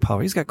lot of really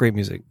powerful. He's got great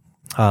music.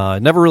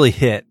 Never really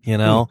hit, he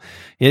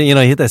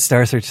hit that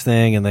Star Search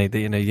thing, and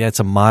he had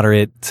some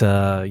moderate,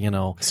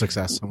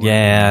 success.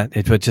 Yeah,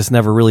 it just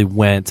never really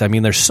went. I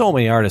mean, there's so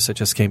many artists that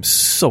just came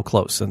so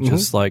close and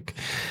just like,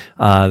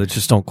 that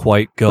just don't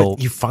quite go.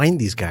 But you find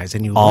these guys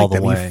and you all like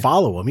them, way. you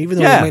follow them, even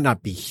though they may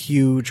not be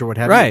huge or what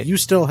have right. you.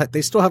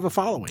 They still have a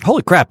following.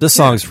 Holy crap! This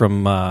song's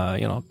from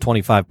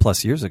 25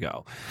 plus years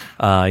ago.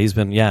 He's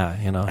been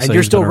and so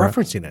you're still around.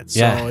 referencing it,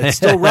 so it's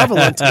still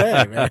relevant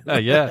today,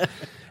 man. Yeah.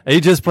 He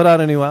just put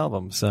out a new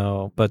album,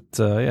 so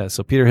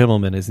so Peter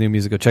Himmelman, his new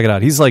music, go check it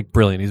out. He's like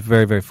brilliant. He's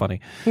very, very funny.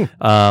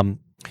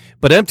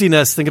 But empty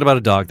nest, thinking about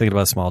a dog, thinking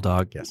about a small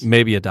dog, yes.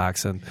 Maybe a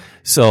dachshund.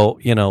 So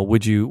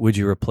would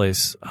you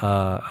replace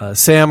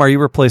Sam? Are you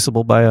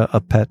replaceable by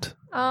a pet?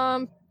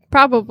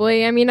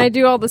 Probably. I mean, I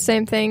do all the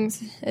same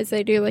things as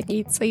they do, like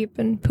eat, sleep,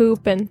 and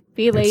poop, and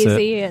be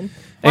lazy, and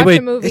watch a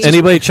movie.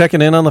 Anybody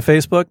checking in on the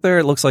Facebook there?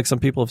 It looks like some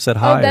people have said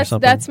hi or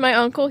something. That's my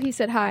uncle. He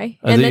said hi.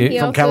 And then he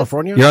from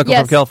California? Your uncle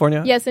from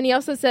California? Yes, and he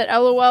also said,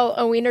 LOL,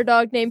 a wiener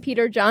dog named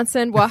Peter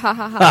Johnson.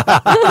 Wahahaha.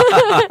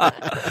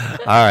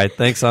 All right.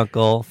 Thanks,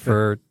 Uncle,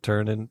 for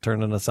turning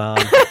us on.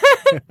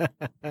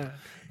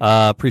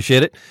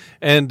 Appreciate it.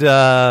 And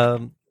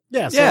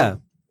yeah.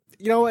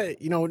 You know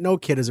what? No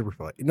kid is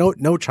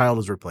no child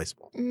is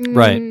replaceable.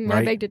 Right.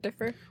 I beg to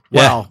differ.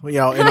 Yeah.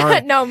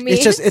 Well, me.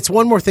 It's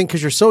one more thing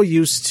because you're so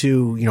used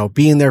to,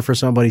 being there for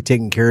somebody,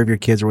 taking care of your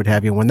kids or what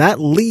have you. When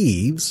that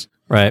leaves,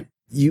 right,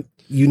 you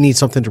need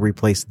something to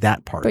replace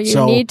that part. But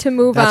you need to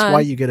move on. That's why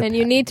you get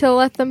you need to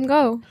let them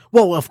go.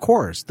 Well, of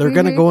course. They're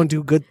going to go and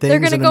do good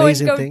things and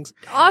amazing things.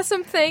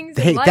 Awesome things.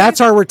 Hey,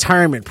 that's our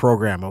retirement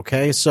program,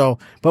 okay? So,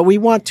 but we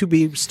want to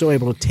be still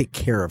able to take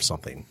care of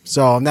something.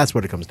 So, and that's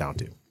what it comes down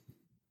to.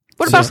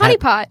 What about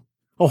Honeypot?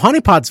 Oh,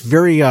 Honeypot's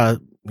very,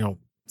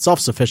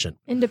 self-sufficient.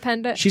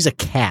 Independent. She's a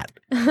cat.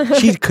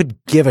 She could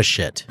give a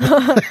shit.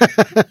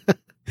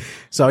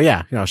 So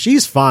yeah,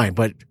 she's fine,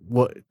 but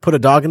put a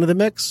dog into the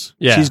mix,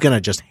 she's going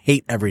to just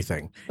hate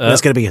everything. And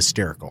it's going to be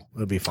hysterical.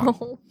 It'll be fun.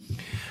 All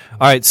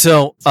right.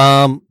 So,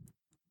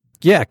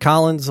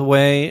 Colin's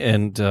away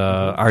and,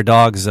 our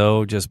dog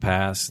Zoe just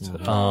passed.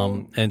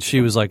 And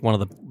she was like one of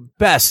the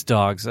best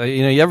dogs.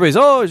 Everybody's,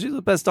 she's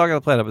the best dog on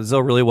the planet, but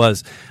Zoe really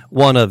was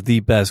one of the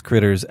best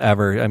critters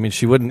ever. I mean,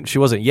 she wasn't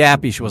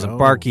yappy, she wasn't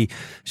barky.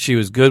 She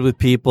was good with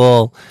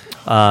people.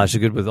 She was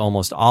good with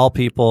almost all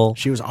people.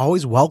 She was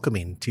always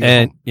welcoming to you.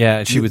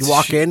 And she would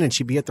walk in and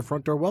she'd be at the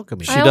front door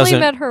welcoming. I only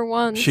met her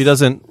once. She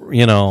doesn't,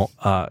 leave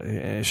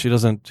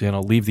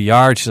the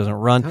yard. She doesn't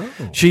run.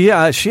 Oh. She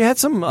had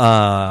some,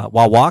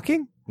 while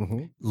walking,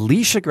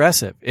 leash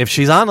aggressive. If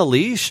she's on a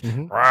leash,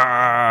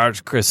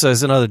 Chris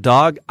says another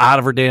dog, out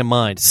of her damn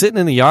mind. Sitting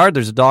in the yard,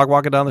 there's a dog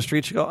walking down the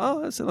street. She go,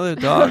 oh, that's another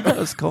dog.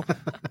 That's cool.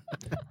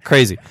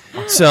 Crazy.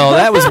 So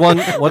that was one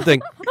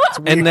thing.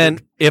 And then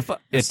if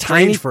it's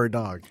tiny for a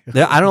dog,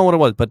 I don't know what it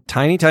was, but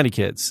tiny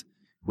kids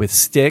with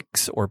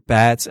sticks or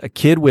bats. A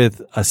kid with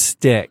a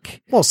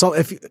stick. Well,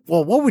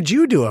 what would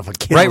you do if a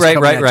kid was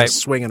coming at you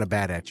swinging a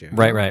bat at you?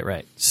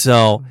 Right.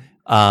 So.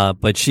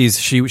 But she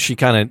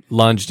kind of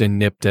lunged and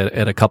nipped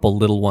at a couple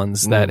little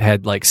ones that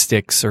had like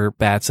sticks or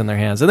bats in their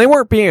hands, and they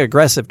weren't being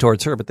aggressive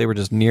towards her, but they were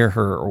just near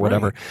her or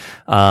whatever.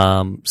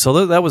 Right.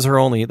 So that was her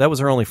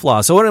only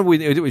flaw.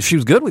 So she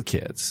was good with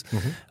kids.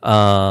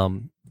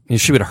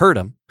 She would hurt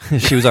them.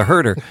 She was a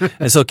herder,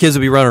 and so kids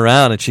would be running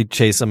around, and she'd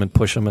chase them and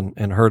push them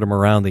and hurt them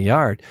around the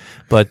yard.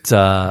 But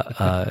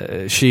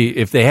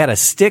if they had a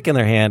stick in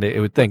their hand, it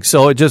would think.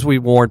 So we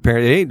warned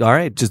parents, hey, all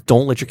right, just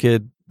don't let your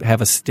kid have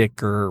a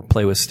stick or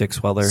play with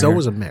sticks while they're So here. It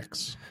was a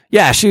mix.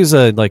 Yeah, she was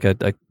a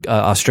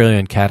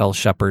Australian cattle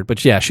shepherd,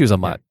 but yeah, she was a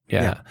mutt.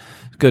 Yeah.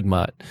 Good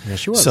mutt. Yeah,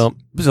 she was. So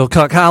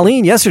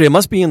Colleen yesterday, it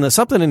must be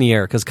something in the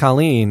air, because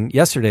Colleen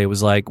yesterday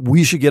was like,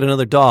 we should get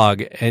another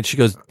dog, and she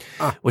goes,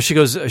 do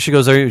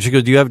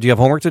you have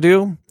homework to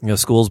do?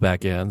 School's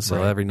back in,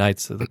 so every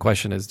night the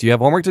question is, do you have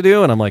homework to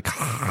do? And I'm like,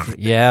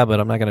 yeah, but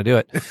I'm not going to do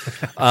it.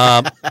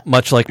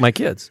 Much like my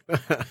kids.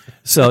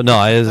 So no,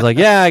 I was like,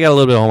 yeah, I got a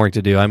little bit of homework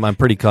to do. I'm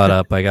pretty caught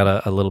up. I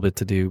got a little bit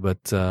to do,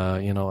 but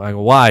I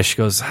go, why? She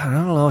goes, I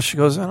don't know. She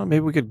goes,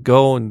 maybe we could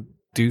go and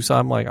do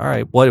something. I'm like, all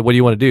right, what do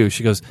you want to do?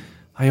 She goes,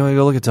 oh, you want to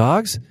go look at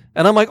dogs?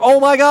 And I'm like, oh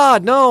my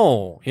God,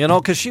 no.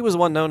 Because she was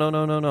one, no.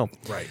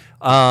 Right.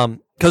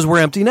 Because we're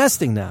empty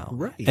nesting now.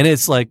 Right. And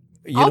it's like,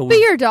 I'll be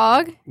your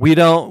dog. We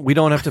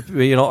don't have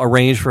to,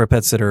 arrange for a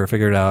pet sitter or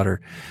figure it out,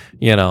 or,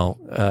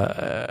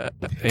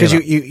 because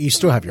you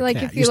still have your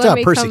cat. You still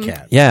have Percy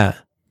cat. Yeah.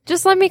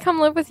 Just let me come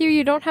live with you.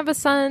 You don't have a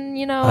son,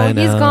 I he's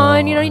know,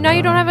 gone. Now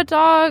you don't have a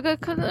dog. I'm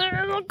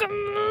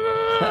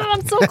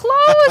so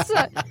close.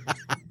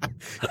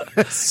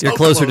 So You're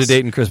closer close. to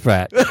dating Chris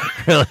Pratt.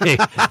 Really?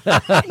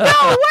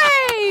 No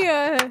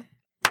way!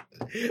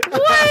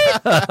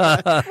 What?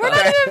 We're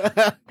not even.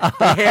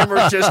 The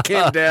hammer just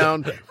came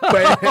down.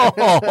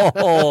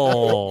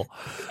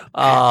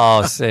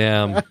 Oh,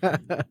 Sam.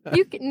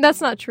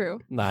 That's not true.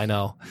 I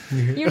know.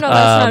 You know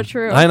that's not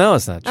true. I know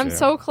it's not true. I'm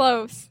so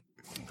close.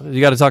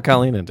 You got to talk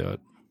Colleen into it.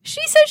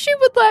 She said she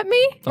would let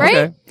me,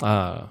 right?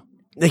 Okay.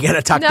 They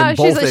gotta talk No, them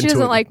both she into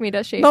doesn't it. like me,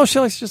 does she? No, she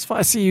likes just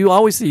fine. See, you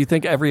always you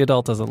think every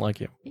adult doesn't like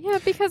you. Yeah,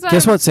 because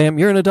Guess what, Sam?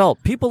 You're an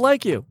adult. People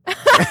like you.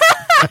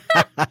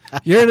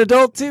 You're an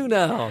adult too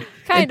now.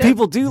 Kind And of.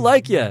 people do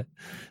like you.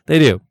 They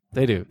do.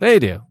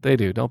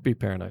 Don't be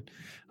paranoid.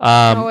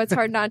 No, it's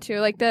hard not to.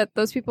 Like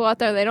those people out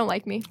there, they don't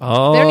like me.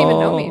 Oh, They don't even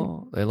know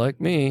me. They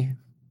like me.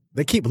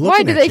 They keep looking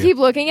Why do at they you. keep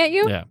looking at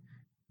you? Yeah.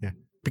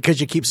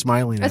 Because you keep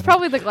smiling at It's them.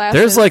 probably the glasses.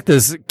 There's like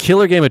this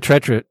killer game of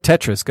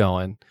Tetris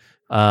going,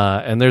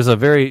 and there's a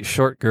very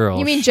short girl.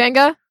 You mean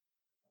Jenga?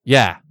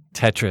 Yeah,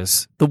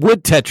 Tetris. The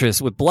wood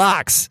Tetris with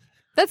blocks.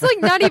 That's like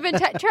not even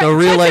The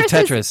real life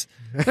Tetris.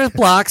 Tetris. There's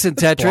blocks in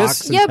Tetris.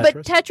 Blocks in Yeah, Tetris?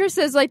 but Tetris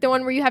is like the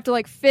one where you have to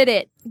like fit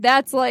it.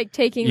 That's like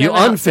taking You them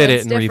out, unfit so it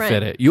it's and different.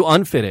 refit it. You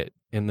unfit it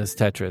in this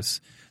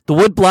Tetris. The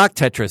wood block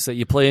Tetris that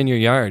you play in your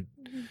yard.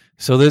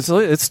 So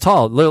it's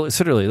tall.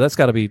 Literally, that's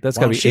got to be Well,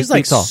 8 she's feet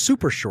like tall.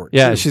 super short.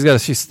 Yeah, too.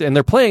 she's and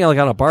they're playing like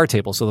on a bar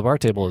table, so the bar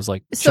table is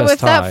like So chest if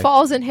that high.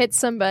 falls and hits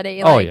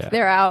somebody, Oh, like yeah.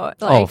 they're out.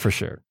 Oh, Like, for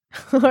sure.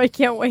 I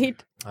can't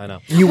wait. I know.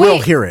 You will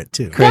Wait. hear it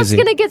too. Crazy.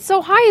 That's gonna get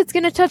so high. It's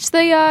gonna touch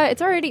the.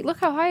 It's already. Look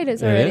how high it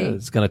is already.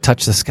 It's going to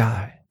touch the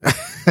sky.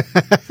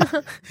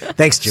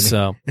 Thanks, Jimmy.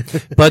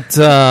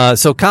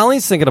 So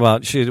Colleen's thinking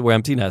about we're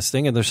empty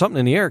nesting, and there's something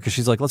in the air because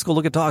she's like, "Let's go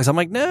look at dogs." I'm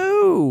like,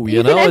 "No,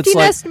 You know, can empty it's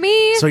like nest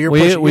me. So you're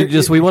we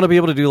pushing, we want to be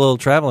able to do a little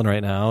traveling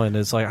right now, and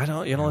it's like I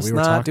don't, let's we were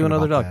not talking do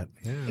another about dog.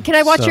 that. Yeah. Can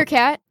I watch So- your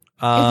cat?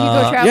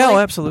 Yeah, traveling? oh,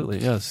 absolutely,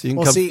 yes. You can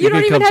Well, come. see- You don't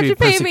can even come have see to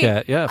pay me.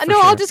 Pussycat. Yeah, for No,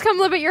 sure. I'll just come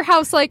live at your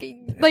house. Like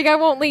I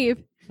won't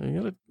leave,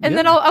 and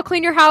then I'll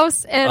clean your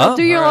house, and I'll Oh,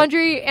 do your all right.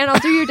 laundry, and I'll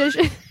do your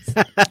dishes.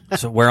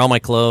 So wear all my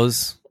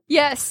clothes.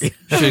 Yes. Should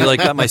have like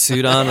got my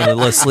suit on and the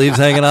little sleeves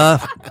hanging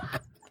off.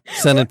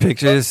 Sending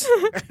pictures.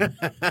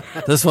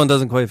 This one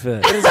doesn't quite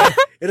fit.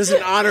 It is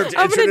an honor to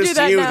I'm gonna do introduce to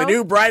that you now. the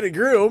new bride and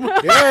groom.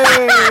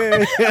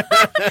 Yay!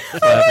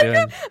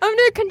 Yeah. I'm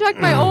gonna conduct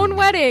my own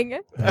wedding.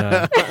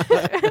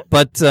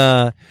 But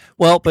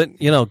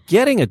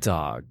getting a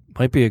dog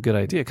might be a good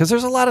idea because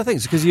there's a lot of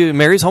things. Because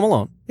Mary's home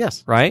alone,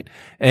 Yes. right?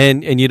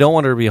 And you don't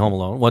want her to be home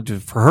alone.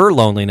 For her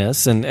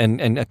loneliness and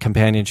a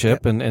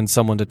companionship and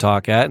someone to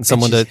talk at and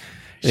someone to,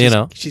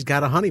 she's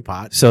got a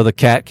honeypot. so the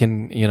cat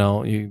can,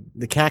 you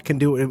The cat can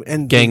do it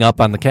and gang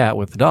up on the cat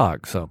with the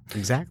dog. So,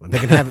 Exactly. They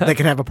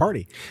can have a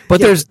party.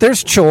 but Yeah.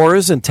 there's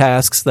chores and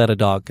tasks that a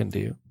dog can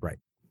do. Right.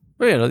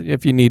 Well,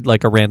 if you need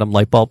like a random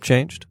light bulb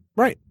changed,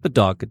 Right. the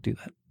dog could do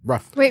that.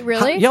 Rough. Wait,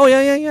 really?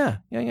 Yeah.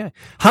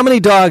 How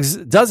many dogs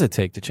does it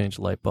take to change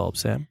a light bulb,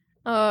 Sam?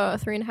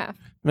 3.5.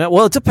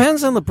 Well, it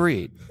depends on the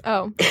breed.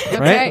 Oh, okay.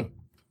 Right?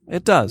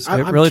 It does. It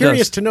I'm really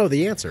curious does. to know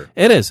the answer.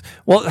 It is.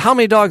 Well, how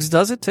many dogs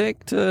does it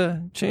take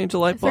to change a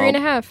light bulb?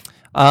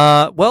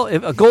 3.5. Well,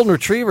 if a golden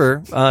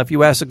retriever, if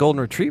you ask a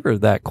golden retriever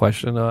that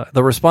question,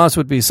 the response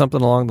would be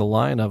something along the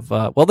line of,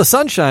 the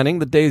sun's shining,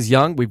 the day's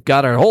young, we've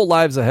got our whole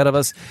lives ahead of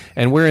us,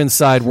 and we're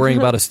inside worrying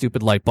about a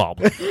stupid light bulb,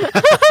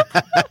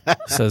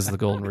 says the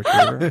golden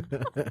retriever.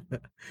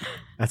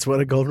 That's what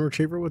a golden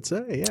retriever would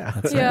say. Yeah.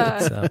 Yeah.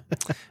 So,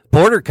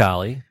 Border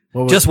Collie,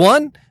 What was- just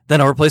one,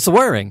 then I'll replace the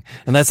wiring,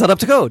 and that's not up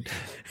to code.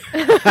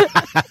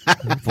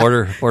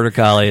 Border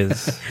Collie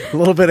is A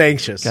little bit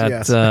anxious. got,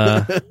 Yes.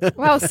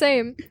 Wow,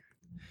 same.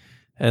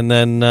 and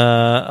then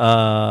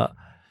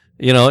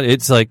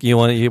it's like you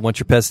want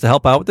your pets to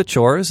help out with the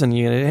chores, and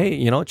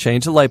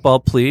change the light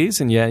bulb,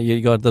 please, and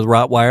you go to the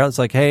Rottweiler. It's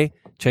like, hey,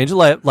 change the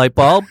light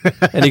bulb,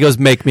 and he goes,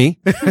 make me.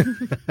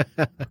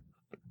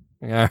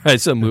 All right,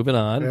 so moving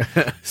on.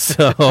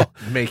 So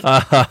Make-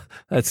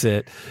 that's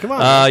it. Come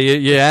on.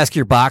 You ask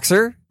your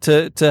boxer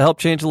to help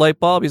change the light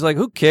bulb. He's like,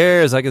 who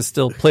cares? I can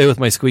still play with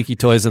my squeaky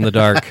toys in the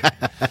dark.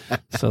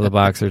 So the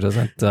boxer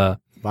doesn't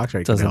Boxer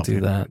can doesn't help do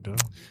you.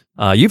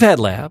 that. You've had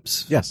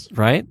labs, Yes.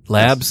 right?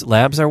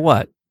 Labs are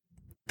what?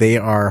 They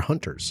are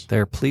hunters.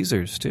 They're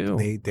pleasers too.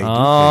 They do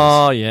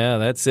oh yeah,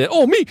 that's it.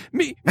 Oh me,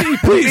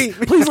 please,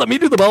 please let me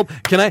do the bulb.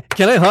 Can I?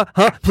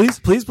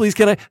 Please,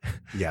 can I?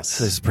 Yes.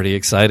 He's pretty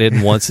excited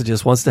and wants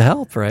to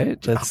help. Right?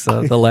 That's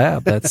the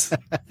lab.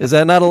 Is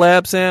that not a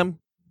lab, Sam?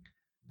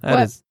 That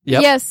What? is.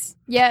 Yep.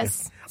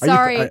 Yes. Are you-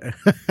 Sorry.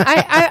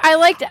 I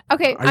liked.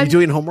 Okay. Are you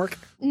doing homework?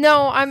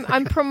 No,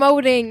 I'm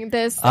promoting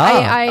this.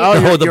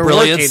 Oh, the you're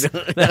brilliance.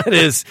 working. That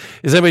is.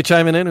 Is anybody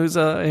chiming in? Who's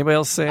anybody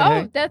else saying?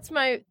 Oh, Hey?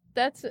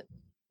 that's.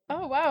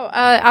 Oh wow.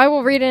 I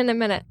will read it in a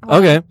minute. Hold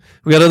on. Okay,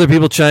 we got other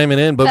people chiming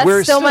in, but That's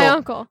we're still my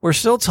uncle. We're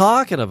still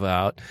talking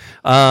about,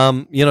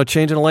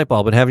 changing a light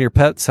bulb and having your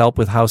pets help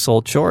with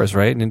household chores,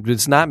 right? And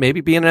it's not,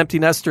 maybe being an empty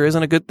nester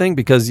isn't a good thing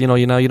because, you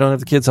don't have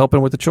the kids helping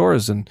with the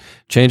chores and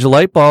change a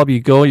light bulb. You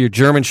go, your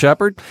German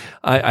Shepherd.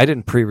 I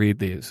didn't pre-read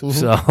these,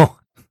 so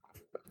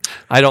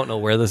I don't know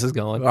where this is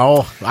going.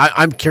 Oh,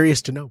 I'm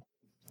curious to know.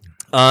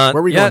 Where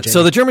are we going, Jamie?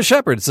 So the German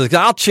Shepherd. It's like,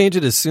 I'll change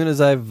it as soon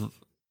as I've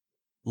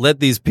let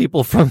these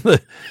people from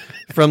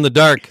the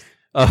dark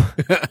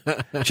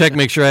check,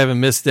 make sure I haven't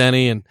missed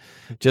any, and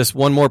just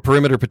one more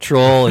perimeter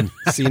patrol and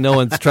see no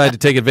one's tried to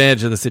take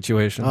advantage of the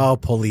situation. Oh,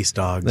 police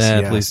dogs. Yeah,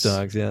 yes. police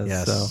dogs. Yes.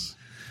 Yes. So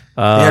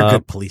They're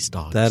good police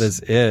dogs. that is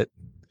it.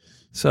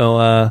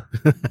 So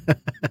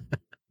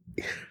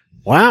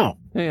wow.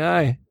 hey,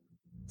 hi.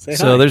 Say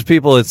So hi. there's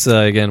people. It's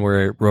again,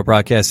 we're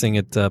broadcasting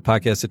at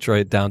Podcast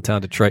Detroit,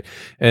 downtown Detroit,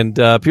 and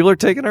people are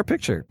taking our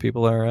picture.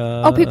 People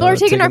are people are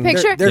taking our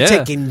picture? They're Yeah.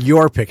 taking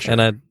your picture.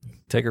 And I'd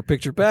take her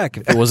picture back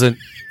if it wasn't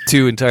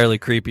too entirely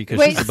creepy because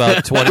Wait. she's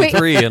about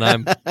 23 and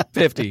I'm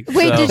 50.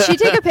 Wait, so- did she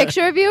take a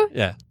picture of you?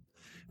 Yeah.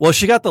 Well,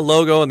 she got the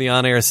logo and the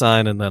on-air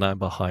sign, and then I'm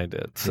behind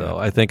it. So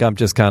I think I'm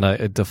just kind of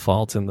a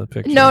default in the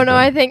picture. No, but-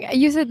 I think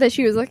you said that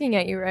she was looking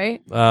at you,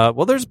 right?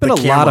 well, there's been The a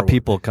lot camera of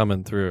people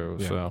coming through.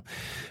 Yeah. So,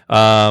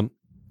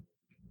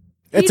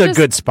 it's He a just-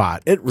 good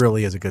spot. It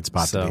really is a good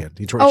spot So- to be in.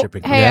 Detroit Oh,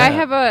 shipping. hey,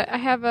 Yeah. I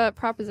have a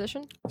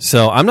proposition.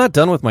 so I'm not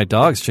done with my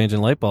dogs changing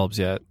light bulbs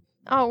yet.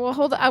 Oh well,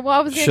 hold on. Well,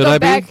 I was gonna Should go I be?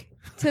 back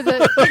to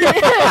the.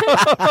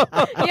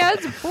 Yeah,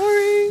 it's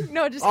boring.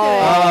 No, just kidding.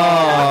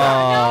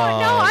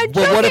 No, I'm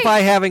joking. But what if I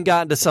haven't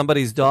gotten to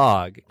somebody's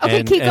dog? Okay,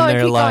 and, keep and going,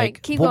 they're keep like,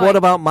 going, keep well, going. what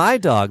about my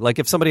dog? Like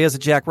if somebody has a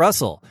Jack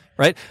Russell,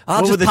 right? I'll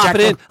What just would the pop Jack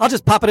it in. Ru- I'll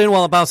just pop it in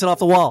while I'm bouncing off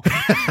the wall.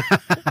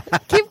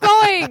 Keep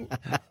going.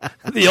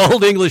 The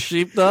old English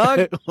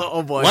sheepdog.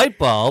 Oh boy. Light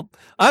bulb.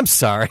 I'm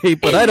sorry,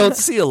 but I don't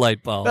see a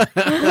light bulb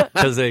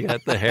because they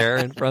got the hair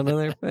in front of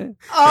their face.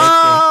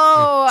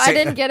 Oh, I Say-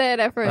 didn't get it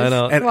at first. I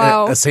know. And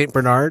Wow. a Saint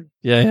Bernard.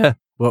 Yeah.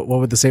 What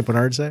would the Saint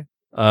Bernard say?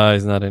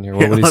 He's not in here.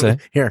 What would he say?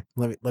 Here,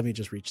 let me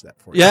just reach that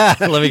for you. Yeah,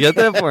 let me get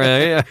that for you.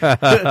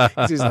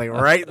 Yeah. He's like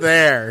right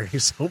there.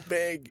 He's so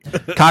big.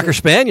 Cocker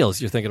spaniels.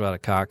 You're thinking about a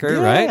cocker,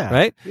 Yeah, right?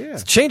 Right. yeah.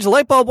 Change the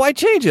light bulb. Why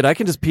change it? I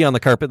can just pee on the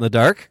carpet in the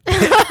dark.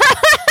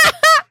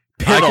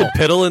 I can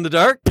piddle in the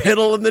dark.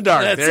 Piddle in the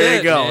dark. That's there it,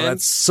 you go. man.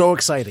 That's so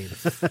exciting.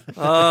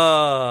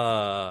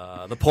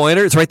 The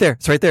pointer. It's right there.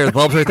 It's right there. The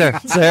bulb's right there.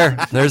 It's there.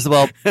 There's the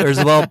bulb. There's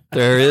the bulb.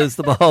 There is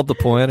the bulb. The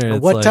pointer.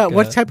 It's what like,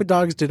 what type of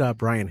dogs did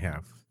Brian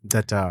have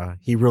that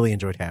he really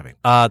enjoyed having?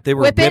 They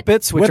were Whippet?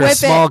 whippets, which are Whippet.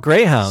 small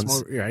greyhounds.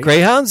 Small- right.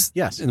 Greyhounds,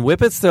 Yes. and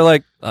whippets. They're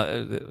like,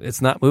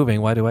 it's not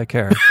moving. Why do I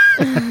care?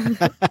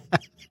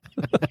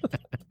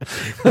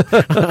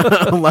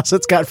 Unless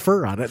it's got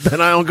fur on it,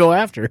 then I'll go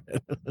after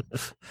it.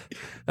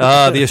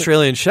 The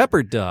Australian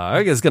Shepherd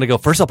dog is going to go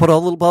first. I'll put all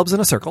the little bulbs in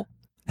a circle,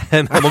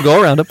 and then we'll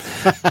go around him.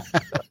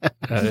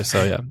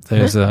 So yeah,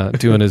 there's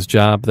doing his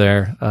job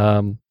there.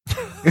 The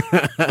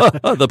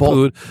The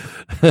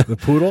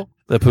poodle.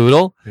 the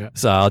poodle. Yeah.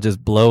 So I'll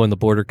just blow in the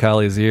border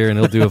collie's ear, and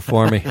he'll do it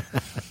for me.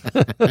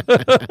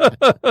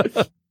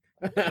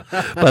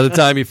 By the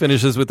time he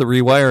finishes with the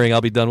rewiring, I'll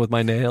be done with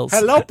my nails.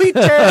 Hello,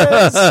 Peaches.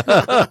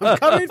 I'm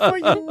coming for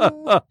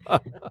you.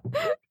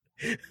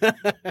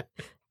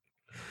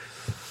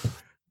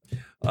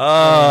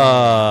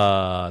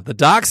 The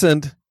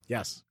dachshund.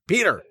 Yes,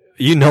 Peter.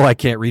 You know I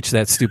can't reach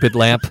that stupid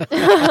lamp.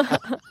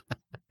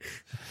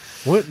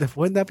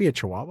 Wouldn't that be a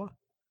Chihuahua?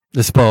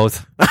 It's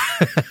both.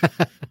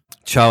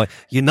 Charlie,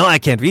 you know I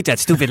can't reach that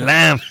stupid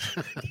lamp.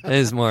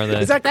 There's more of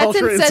that. Is that That's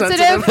culturally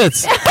insensitive.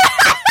 insensitive?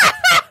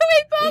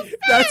 That's,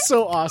 That's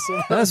so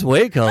awesome. that's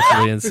way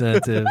culturally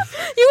insensitive.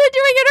 You were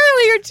doing it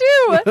earlier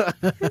too.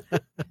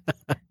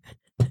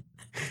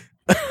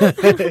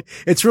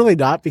 It's really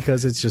not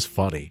because it's just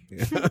funny.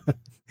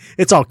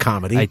 It's all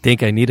comedy. I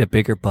think I need a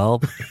bigger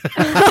bulb.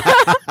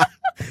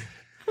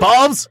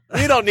 Bulbs?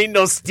 We don't need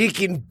no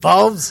stinking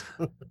bulbs.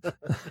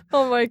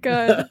 Oh my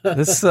god.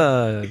 This,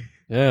 yeah,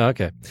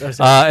 okay.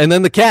 And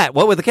then the cat.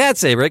 What would the cat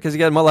say, right? Because you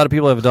got a lot of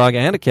people have a dog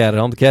and a cat at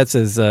home. The cat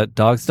says,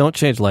 dogs don't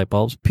change light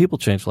bulbs. People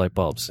change light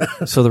bulbs.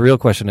 So the real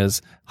question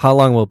is, how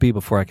long will it be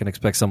before I can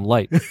expect some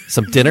light?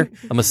 Some dinner?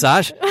 A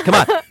massage? Come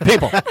on,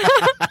 people.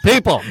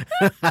 People.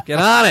 Get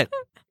on it.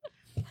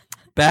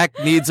 Back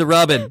needs a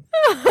rubbing.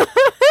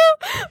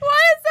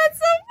 Why is that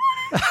so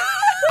funny?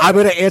 I'm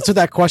going to answer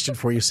that question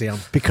for you, Sam,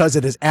 because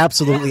it is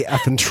absolutely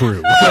effing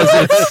true.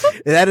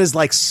 That is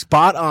like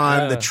spot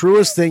on, the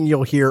truest thing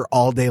you'll hear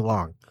all day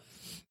long.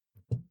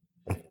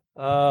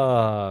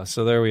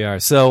 So there we are.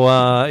 So,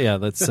 yeah,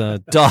 that's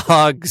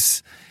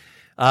dogs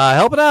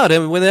helping out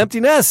and with empty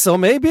nests. So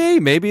maybe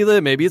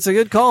it's a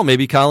good call.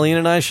 Maybe Colleen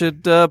and I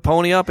should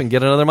pony up and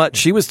get another mutt.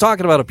 She was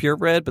talking about a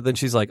purebred, but then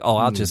she's like, "Oh,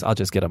 I'll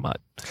just get a mutt."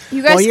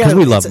 You guys, Because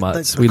we love it's-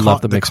 mutts. We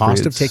love the the mixed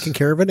cost breeds. of taking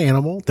care of an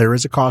animal. There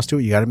is a cost to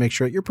it. You got to make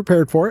sure that you're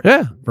prepared for it.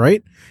 Yeah.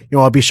 Right. You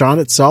know, a Bichon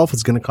itself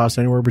is going to cost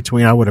anywhere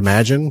between, I would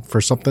imagine,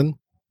 for something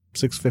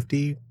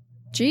 $650.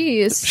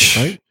 jeez,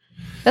 Right.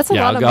 that's a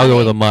Yeah, lot of I'll money. go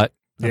with a mutt.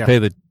 I'll Yeah. pay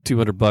the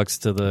 $200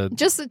 to the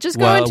Just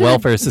go into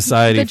welfare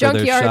society the for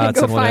their junkyard and shots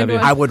go and what have find you.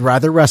 one. I would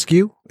rather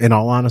rescue. In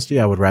all honesty,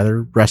 I would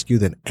rather rescue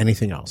than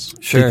anything else.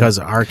 Sure. Because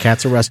our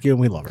cat's a rescue and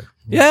we love her.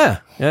 Yeah.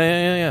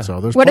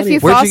 So there's What if plenty you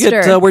of-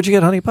 Where'd you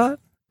get Honey Pot?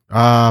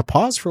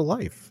 Paws for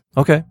Life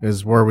Okay.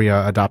 is where we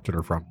adopted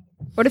her from.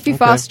 What if you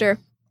foster?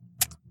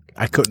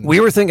 I couldn't. We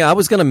were thinking, I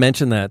was going to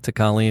mention that to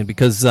Colleen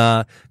because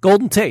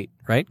Golden Tate,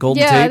 right?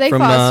 Golden Yeah, Tate they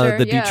from foster,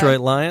 the yeah. Detroit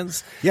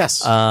Lions. Yes,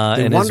 the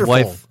And his wonderful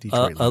wife.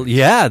 Detroit Lions.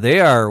 Yeah, they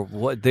are.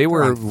 What they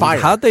were. on fire.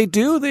 How'd they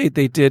do? They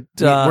did.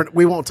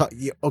 We won't talk.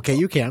 Okay,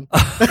 you can.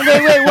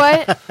 Wait,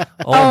 what?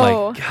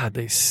 Oh my God,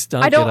 they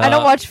stunk. I don't It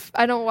up. watch.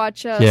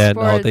 Yeah, sports.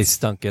 no, they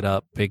stunk it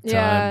up big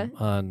Yeah.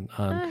 time.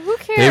 On Who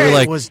cares? they were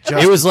like, It was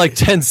it was like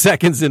 10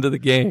 seconds into the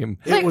game.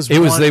 It was.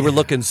 They were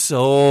looking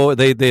so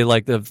they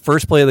like the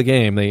first play of the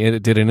game. They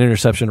did an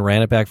interception,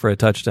 ran it back for a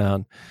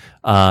touchdown,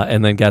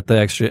 and then got the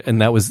extra,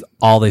 and that was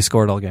all they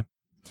scored all game.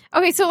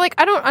 Okay, so like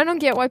I don't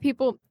get why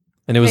people.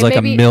 And it was Okay,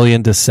 like maybe-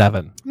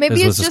 1,000,007. Maybe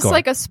was it's the just score.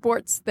 like a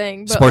sports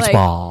thing. But sports like,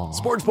 ball.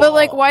 Sports ball. But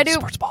like, why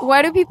Sports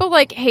ball. do people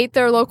like hate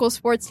their local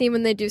sports team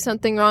when they do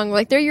something wrong?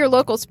 Like they're your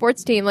local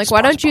sports team. Like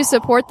why don't you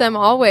support them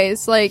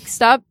always? Like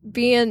stop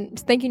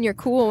thinking you're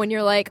cool when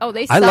you're like, oh,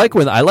 they I suck.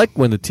 like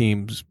when the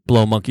teams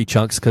blow monkey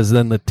chunks because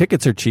then the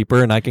tickets are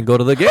cheaper and I can go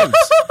to the games.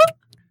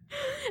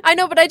 I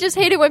know, but I just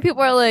hate it when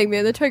people are like,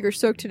 man, the Tigers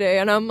suck today,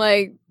 and I'm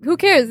like, who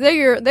cares?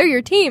 They're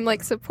your team.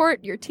 Like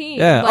support your team.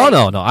 Yeah. Like,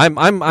 Oh no. I'm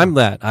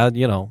that. I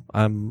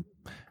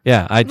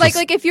just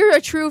like if you're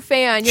a true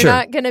fan, you're Sure.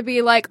 not gonna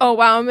be like, oh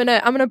wow, I'm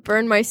gonna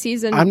burn my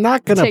season. I'm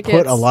not going to put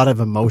tickets. a lot of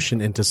emotion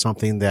into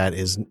something that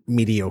is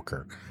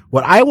mediocre.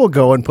 What I will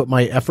go and put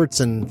my efforts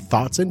and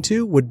thoughts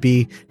into would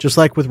be just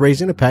like with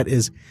raising a pet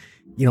is,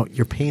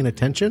 you're paying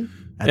attention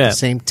at Yeah. the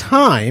same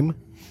time.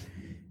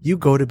 You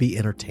go to be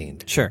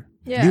entertained. sure.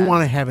 Yeah. You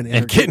want to have an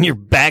And getting your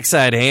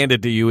backside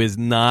handed to you is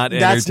not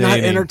That's not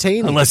entertaining.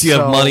 entertaining. Unless you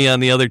have So- money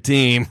on the other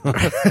team.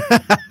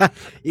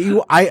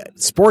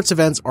 sports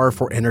events are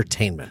for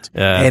entertainment.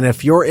 Yeah. And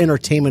if your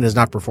entertainment is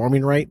not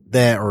performing right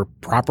or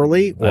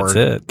properly That's or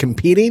it.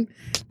 competing,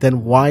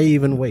 then why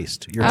even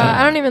waste your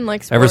time? I don't even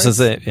like sports. Ever since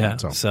it, yeah.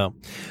 So.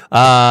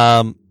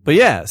 But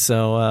yeah,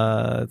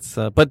 so it's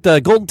but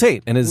Golden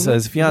Tate and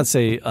his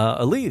fiance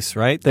Elise,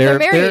 right? They're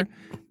married.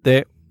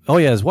 Oh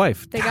yeah, his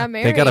wife. They got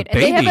married. They got a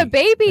baby. And they have a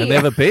baby. And they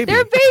have a baby.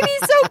 Their baby's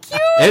so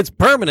cute. It's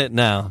permanent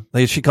now.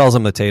 She calls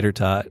him the tater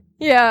tot.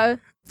 Yeah.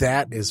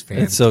 That is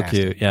fantastic. It's so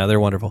cute. Yeah, they're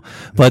wonderful.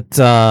 But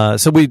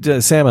so we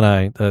Sam and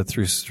I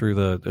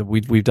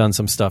we've done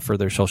some stuff for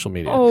their social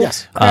media. Oh,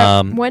 Yes.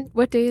 crap.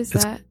 What day is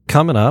It's that?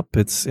 coming up.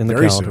 It's in the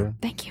Very calendar. soon.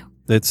 Thank you.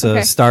 It's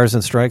Okay. Stars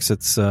and Strikes.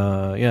 It's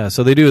so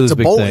they do this It's a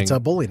big bowl. thing. It's a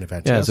bowling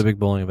event. Yeah, yes. it's a big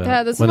bowling event.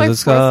 Yeah, this is When my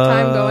this, fourth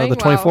time going. The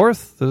Wow.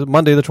 24th?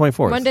 Monday the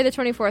 24th. Monday the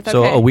 24th. Okay.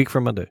 So a week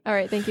from Monday. All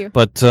right. Thank you.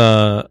 But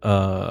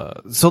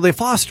so they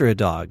foster a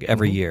dog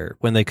every year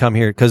when they come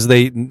here because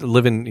they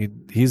live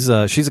in. She's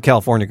a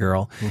California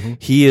girl.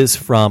 He is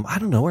from I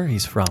don't know where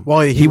he's from.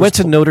 Well, he went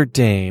to Notre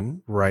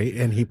Dame. Right,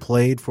 and he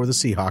played for the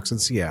Seahawks in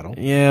Seattle.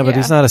 Yeah, but Yeah.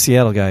 he's not a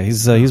Seattle guy.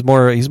 He's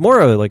more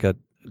of like a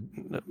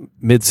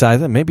mid-size,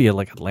 maybe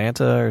like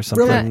Atlanta or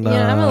something.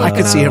 Yeah, I'm a I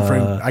could see him uh, from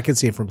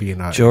being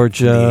from the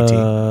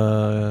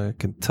Georgia,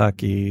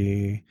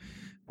 Kentucky.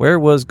 Where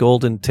was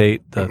Golden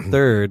Tate the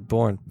third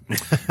born?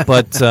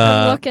 But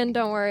I'm looking.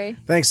 Don't worry.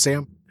 Thanks,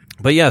 Sam.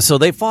 but yeah, so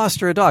they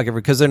foster a dog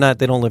because they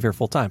don't live here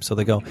full time. So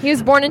they go. He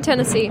was born in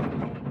Tennessee.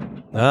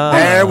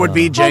 There would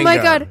be Jenga. Oh my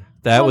god.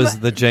 That Oh was my-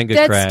 the Jenga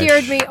That crash.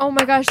 scared me. Oh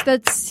my gosh,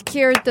 that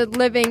scared the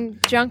living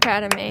junk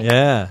out of me.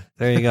 Yeah,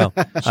 there you go.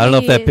 I don't know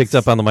if that Jeez. picked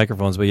up on the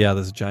microphones, but yeah,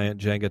 this giant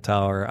Jenga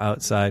tower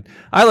outside.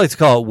 I like to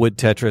call it wood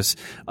Tetris.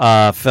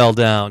 Fell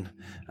down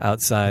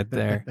outside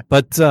there,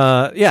 but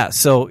yeah.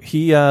 So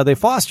they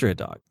foster a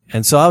dog,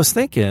 and so I was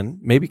thinking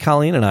maybe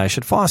Colleen and I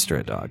should foster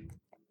a dog.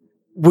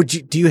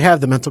 Do you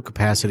have the mental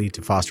capacity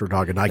to foster a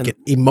dog and not get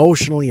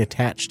emotionally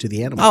attached to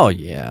the animal? Oh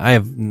yeah, I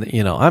have.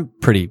 I'm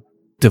pretty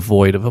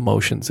devoid of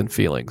emotions and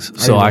feelings,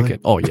 so I really? can.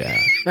 Oh yeah.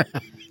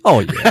 Oh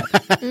yeah,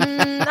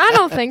 I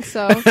don't think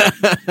so.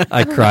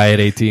 I cry at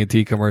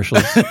AT&T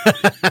commercials.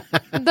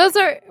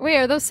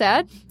 Are those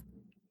sad?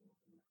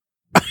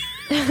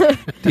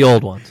 The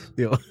old ones.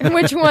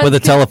 Which ones? With the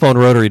telephone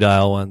rotary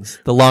dial ones,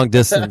 the long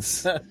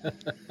distance.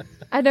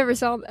 I've never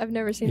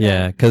seen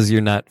Yeah, that. because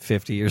you're not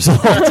 50 years old.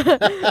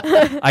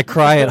 I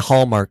cry at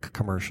Hallmark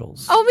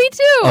commercials. Oh, me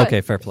too. Okay,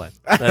 fair play.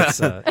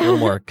 That's a little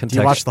more contextual. Do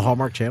you watch the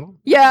Hallmark Channel?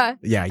 Yeah.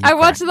 Yeah, I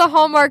watch the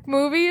Hallmark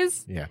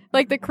movies. Yeah.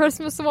 Like the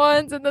Christmas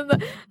ones, and then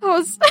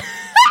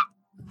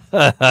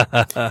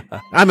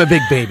I'm a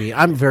big baby.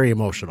 I'm very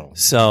emotional.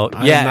 So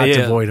I'm yeah, not yeah,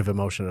 devoid of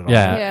emotion at all.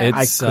 yeah, Yeah.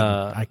 it's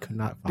I could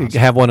not you foster.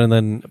 have one and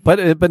then,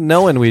 but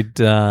knowing we'd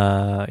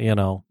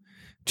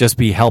just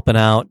be helping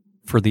out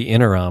for the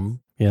interim,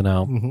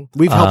 Mhm.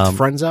 We've helped Um,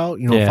 friends out,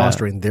 yeah.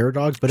 fostering their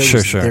dogs, but it Sure,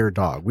 was sure. their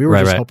dog. We were Right,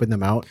 just right. helping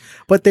them out,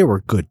 but they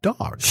were good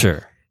dogs.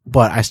 Sure.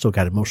 But I still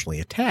got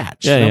emotionally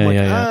attached. Yeah, And I'm yeah, like,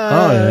 yeah.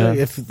 Oh,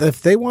 yeah.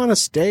 If they want to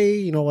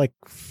stay, like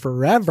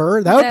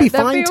forever, that would be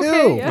that'd fine be too.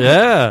 okay, yeah.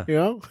 Yeah. You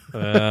know,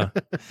 Yeah.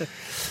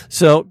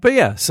 So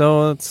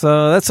it's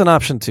that's an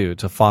option too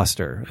to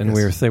foster, and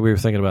we were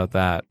thinking about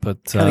that,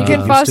 but Kinda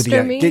can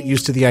foster me. get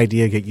used to the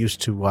idea, get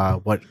used to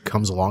what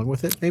comes along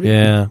with it. Maybe.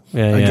 yeah.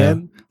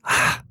 Again,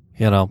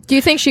 do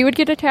you think she would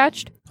get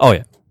attached? Oh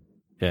yeah.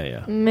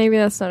 Yeah. Maybe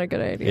that's not a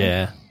good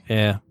idea.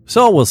 Yeah.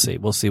 So we'll see.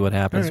 We'll see what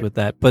happens All right. with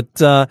that.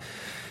 But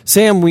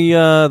Sam, we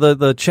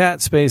the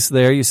chat space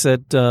there. You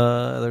said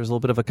there's a little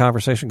bit of a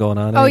conversation going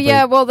on. Oh Anybody-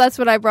 yeah, well that's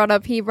what I brought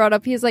up.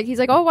 He's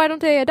like, oh, why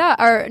don't they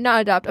adopt or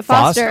not adopt a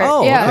foster?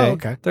 Oh, yeah.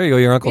 okay. There you go.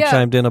 Your uncle Yeah.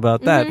 chimed in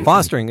about that.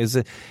 Fostering is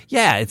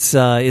it's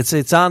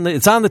on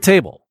the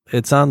table.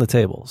 It's on the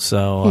table.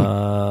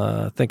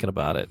 So thinking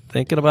about it.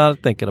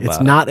 It's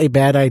not a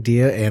bad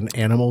idea, and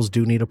animals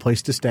do need a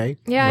place to stay.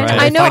 Yeah,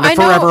 Right. I know. Find a I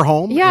know. forever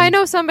home. Yeah, I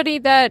know somebody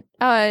that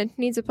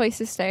needs a place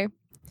to stay.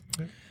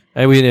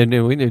 Hey, we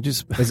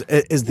just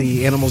Is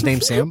the animal's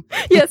name Sam?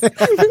 Yes,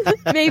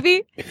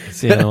 maybe.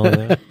 so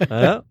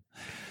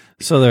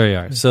there you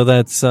are. So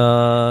that's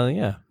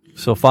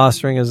So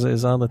fostering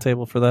is on the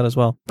table for that as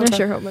well. I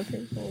sure hope my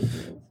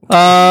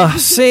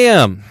parents.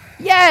 Sam.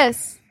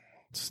 Yes.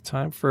 It's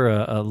time for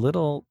a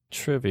little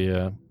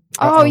trivia.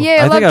 Oh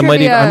yeah, I I think love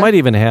trivia. I might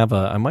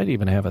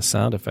even have a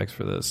sound effects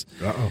for this.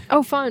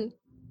 Oh, fun.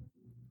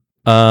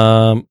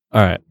 All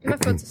right. My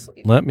phone's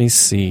asleep. Let me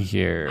see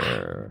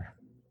here.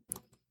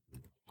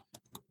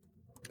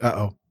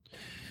 Uh-oh.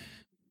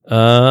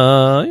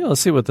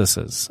 Let's see what this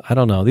is. I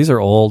don't know. These are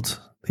old,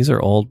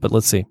 but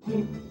let's see.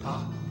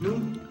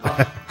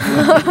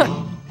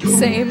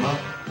 Same.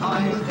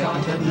 I've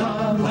got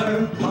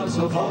another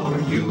puzzle for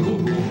you.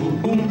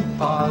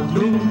 Oompa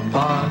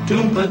loompa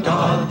doompa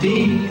da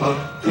dee.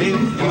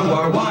 If you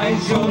are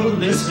wise, you'll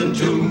listen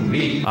to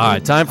me. All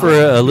right, time for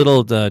a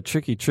little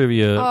tricky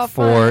trivia Oh,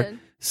 for fun.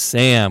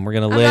 Sam. We're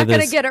gonna I'm lay not gonna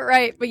this get it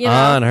right, but you know.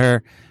 on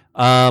her.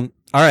 All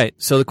right.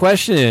 So the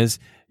question is: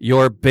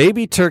 your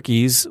baby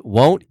turkeys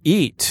won't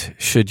eat.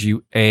 Should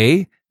you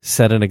A,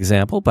 set an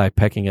example by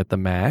pecking at the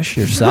mash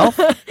yourself?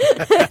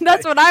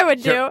 That's what I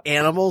would do. Your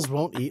animals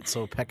won't eat,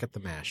 so peck at the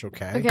mash,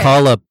 okay? Okay.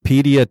 Call a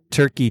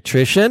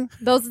pediatrician.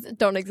 Those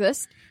don't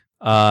exist.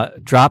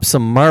 Drop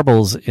some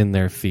marbles in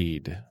their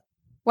feed.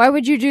 Why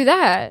would you do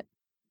that?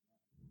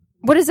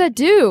 What does that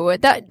do?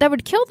 That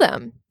would kill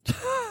them.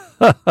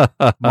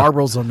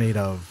 Marbles are made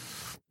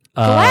of...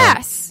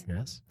 Glass.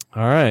 Yes.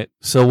 All right.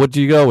 So what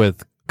do you go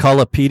with? Call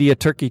a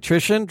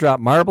pediatrician, drop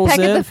marbles Peck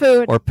in, at the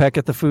food. or peck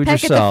at the food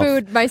Peck yourself? at the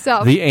food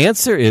myself. The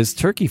answer is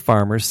turkey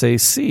farmers say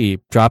C.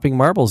 Dropping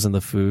marbles in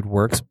the food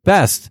works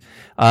best.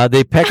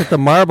 They peck at the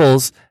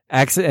marbles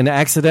and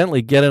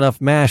accidentally get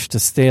enough mash to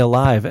stay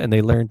alive, and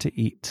they learn to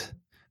eat.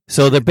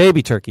 So they're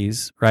baby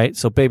turkeys, right?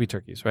 So baby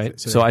turkeys, right?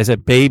 So I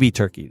said baby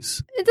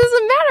turkeys. It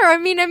doesn't matter. I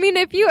mean,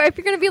 if you're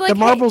gonna be like, The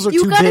marbles are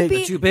you too gotta big. be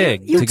They're Too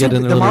big you to get too-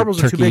 in the their marbles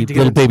are too turkey, big to get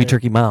little into baby there.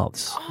 turkey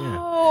mouths.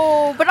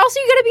 Oh, but also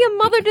you gotta be a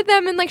mother to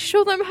them and like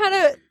show them how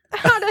to.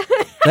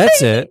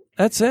 That's it.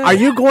 That's it. Are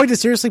you going to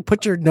seriously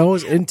put your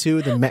nose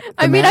into the mash?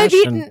 I mean, I've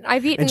eaten.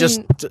 And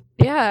just...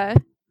 Yeah.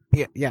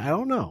 Yeah, I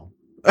don't know.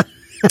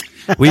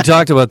 We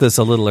talked about this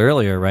a little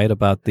earlier, right?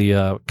 About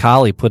the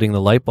collie putting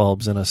the light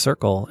bulbs in a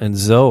circle and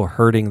Zoe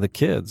hurting the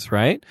kids,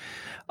 right?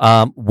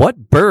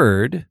 What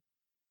birds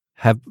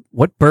have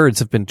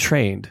been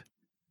trained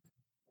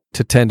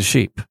to tend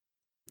sheep?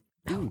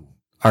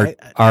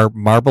 Are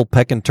marble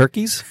pecking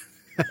turkeys?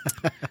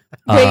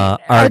 Wait,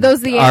 are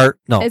those the?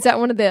 no? Is that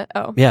one of the?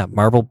 Oh, Yeah,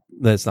 marble.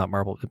 That's not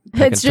marble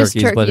pecking It's just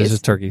turkeys, but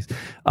it's turkeys. just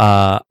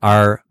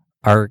turkeys.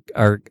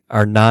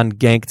 Are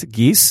non-ganked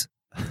geese?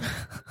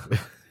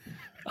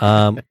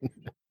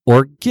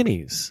 Or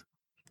guineas?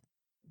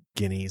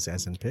 Guineas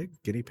as in pig?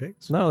 Guinea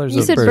pigs? No, there's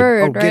you a said bird.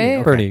 bird, Oh, guinea, right?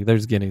 okay. Birdie,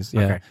 there's guineas.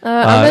 Yeah. Okay.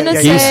 I'm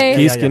gonna geese, say.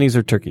 geese, Yeah. guineas,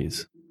 or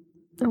turkeys.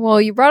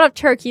 Well, you brought up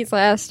turkeys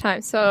last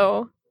time,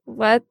 so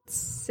let's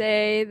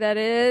say that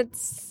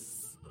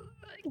it's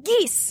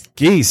geese.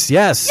 Geese,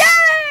 yes.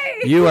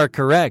 Yay! You are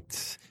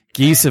correct.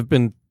 Geese have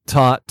been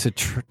taught to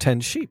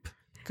tend sheep.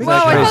 Isn't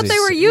Wow, that I thought crazy? they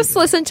were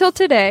useless until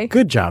today.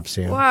 Good job,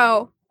 Sam.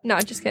 Wow. No,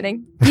 just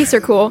kidding. Geese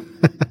are cool.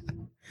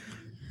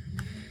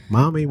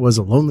 Mommy was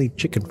a lonely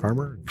chicken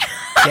farmer.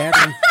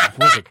 Daddy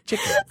was a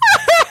chicken.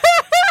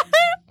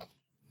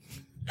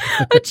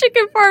 A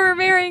chicken farmer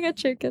marrying a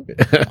chicken.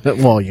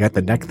 Well, you got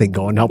the neck thing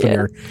going, helping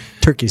your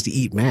turkeys to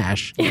eat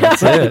mash.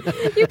 That's it.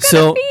 You gotta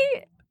So,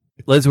 be.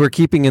 Liz, we're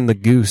keeping in the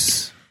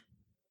goose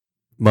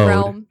mode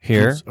Realm.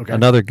 here. Goose, okay.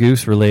 Another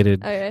goose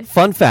related Okay.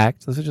 fun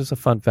fact. This is just a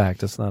fun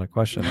fact. It's not a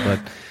question, but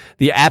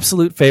the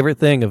absolute favorite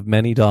thing of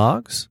many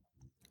dogs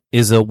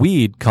is a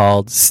weed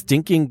called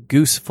stinking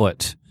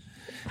goosefoot.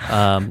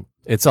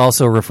 It's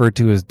also referred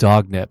to as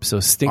dog nip. So I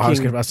was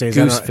stinking about to say,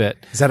 goose fit.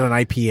 Is that an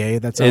IPA?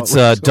 That's how It's it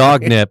works?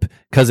 dog nip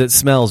because it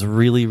smells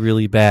really,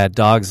 really bad.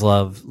 Dogs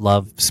love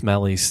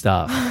smelly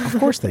stuff. Of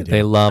course they do.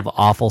 They love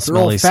awful Their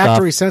smelly stuff,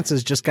 olfactory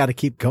senses just got to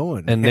keep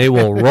going. and they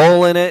will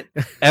roll in it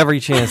every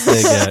chance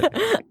they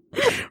get.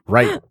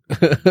 Right.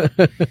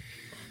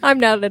 I'm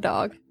not a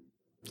dog.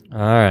 All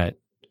right.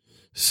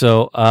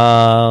 So,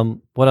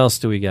 what else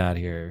do we got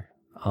here?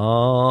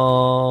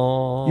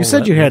 Oh, You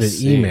said let you had me an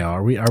see. email.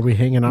 Are we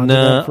hanging on to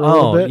No. that for a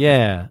little bit?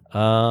 Yeah.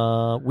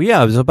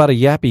 It was about a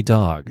yappy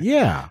dog.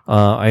 Yeah.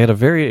 I had a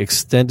very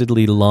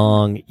extendedly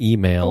long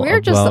email. We're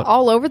just about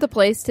all over the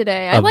place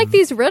today. I a- like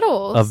these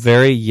riddles. a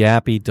very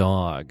yappy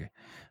dog.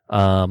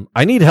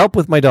 I need help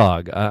with my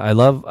dog. I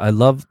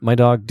love my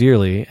dog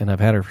dearly, and I've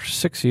had her for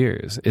 6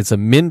 years. It's a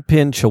Min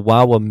Pin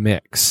Chihuahua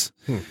mix.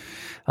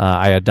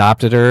 I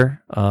adopted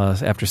her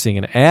after seeing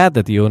an ad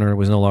that the owner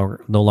was no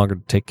longer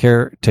to take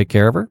care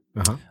of her.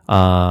 Uh-huh.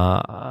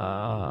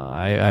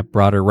 I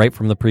brought her right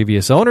from the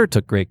previous owner,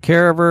 took great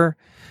care of her,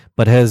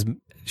 but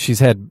she's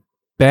had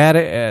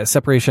bad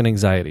separation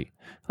anxiety.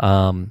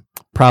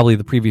 Probably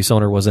the previous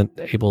owner wasn't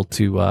able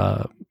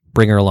to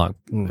bring her along.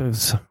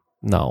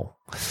 No.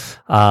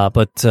 So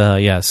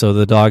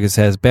the dog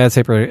has bad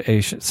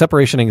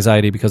separation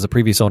anxiety because the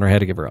previous owner had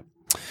to give her up,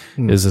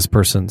 is this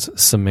person's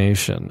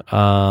summation.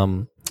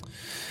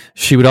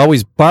 She would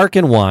always bark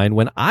and whine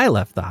when I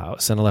left the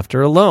house and I left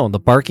her alone. The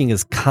barking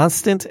is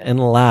constant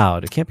and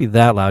loud. It can't be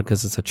that loud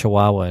because it's a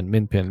Chihuahua and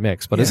Min Pin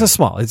mix, but it's it's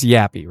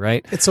yappy,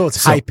 right? It's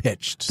high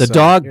pitched. The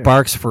dog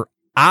barks for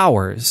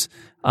hours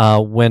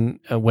when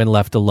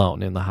left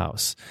alone in the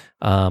house.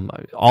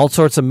 All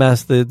sorts of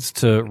methods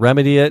to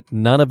remedy it.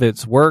 None of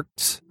it's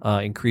worked.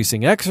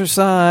 Increasing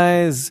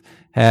exercise,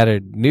 had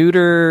it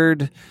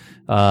neutered,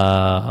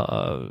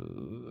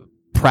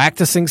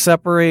 practicing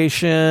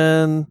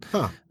separation,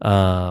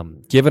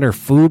 giving her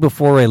food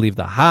before I leave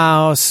the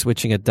house,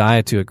 switching a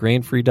diet to a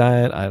grain-free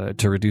diet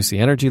to reduce the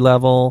energy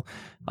level,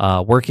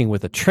 working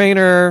with a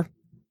trainer.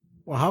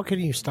 Well, how can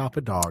you stop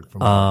a dog from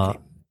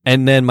barking?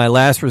 And then my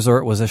last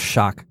resort was a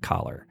shock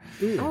collar.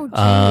 Oh,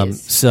 jeez.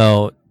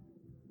 So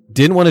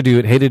didn't want to do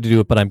it, hated to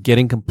do it, but I'm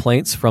getting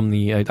complaints from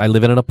I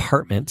live in an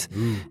apartment,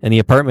 and the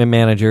apartment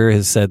manager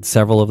has said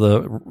several of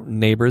the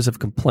neighbors have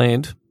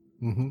complained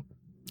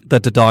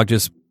that the dog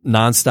just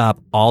nonstop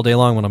all day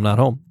long when I'm not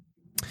home.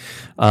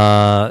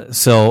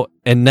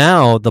 And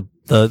now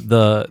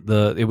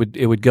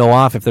it would go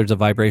off if there's a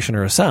vibration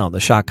or a sound.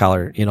 The shock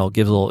collar, gives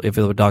a little, if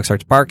the dog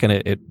starts barking,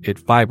 it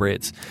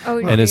vibrates.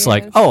 And it's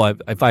like,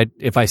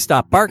 if I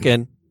stop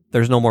barking,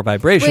 there's no more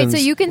vibrations.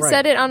 Wait, so you can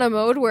set it on a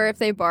mode where if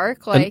they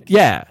bark, like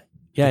yeah.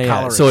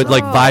 So it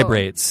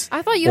vibrates.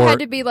 I thought you had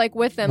to be like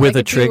with them with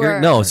like a trigger.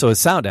 No, so it's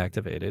sound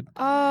activated.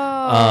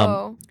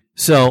 Oh.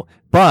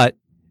 But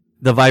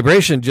the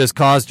vibration just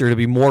caused her to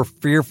be more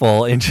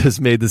fearful and just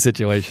made the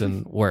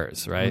situation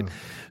worse, right?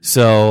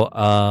 So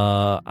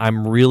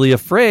I'm really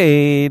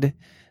afraid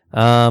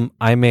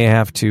I may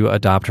have to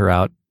adopt her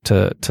out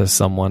to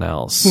someone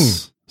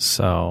else.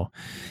 So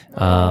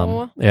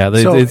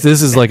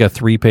this is like a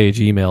 3-page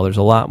email. There's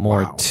a lot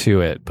more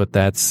to it, but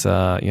that's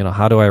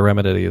how do I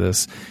remedy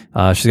this?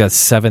 She's got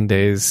 7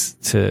 days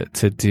to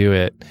do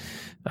it.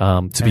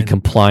 To be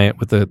compliant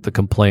with the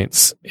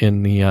complaints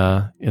in the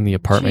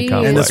apartment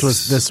complex. And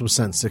this was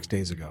sent 6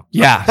 days ago.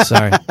 Yeah,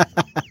 sorry.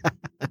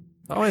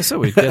 I said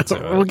we'd get to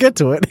it. We'll get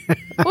to it.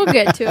 We'll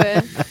get to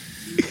it.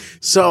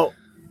 So,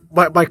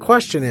 my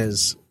question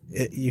is,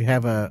 you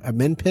have a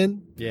Min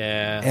Pin,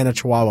 and a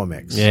Chihuahua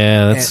mix,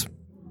 that's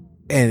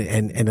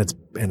and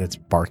it's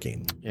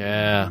barking.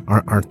 Yeah,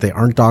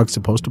 aren't dogs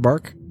supposed to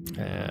bark?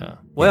 Yeah.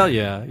 Well,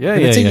 yeah.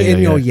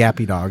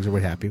 Yappy dogs or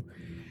what have you.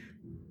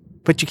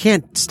 But you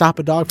can't stop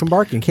a dog from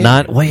barking,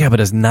 can you? Well, yeah, but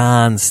it's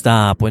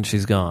nonstop when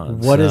she's gone.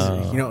 What is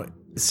it?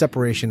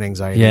 Separation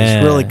anxiety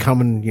is really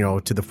coming,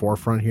 to the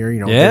forefront here.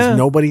 There's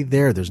nobody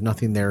there. There's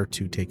nothing there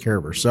to take care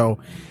of her. So,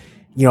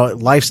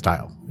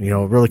 lifestyle, it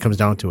really comes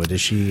down to it.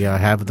 Does she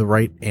have the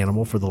right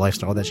animal for the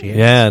lifestyle that she has?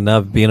 Yeah,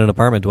 now being an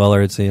apartment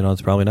dweller, it's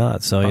probably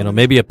not. So,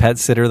 maybe a pet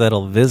sitter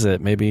that'll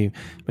visit, maybe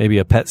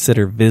a pet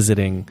sitter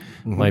visiting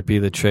might be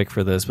the trick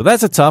for this. But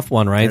that's a tough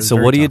one, right? So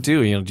what do you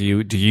do?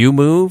 Do you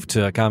move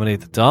to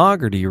accommodate the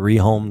dog, or do you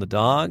rehome the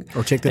dog?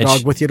 Or take the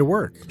dog with you to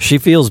work? She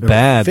feels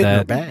bad fit in that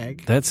her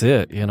bag. That's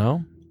it,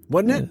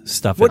 Wouldn't it?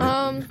 Stuff it.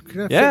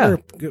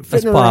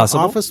 That's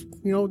possible. Office,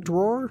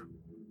 drawer.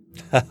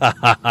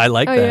 I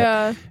like that.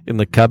 Yeah. In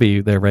the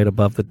cubby, they're right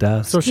above the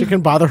desk. So she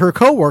can bother her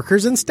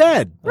coworkers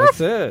instead.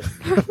 That's it.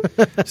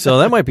 So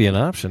that might be an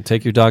option.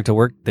 Take your dog to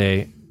work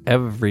day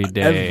every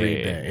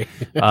day.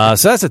 So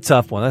that's a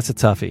tough one. That's a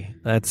toughie.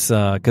 That's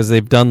because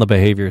they've done the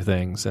behavior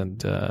things,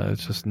 and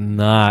it's just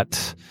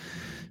not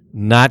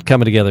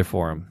coming together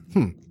for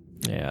them.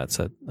 Yeah,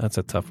 that's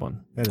a tough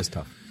one. That is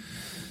tough.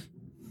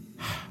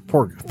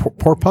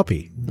 Poor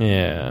puppy.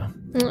 Yeah.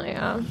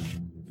 Yeah.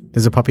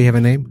 Does the puppy have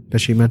a name?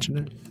 Does she mention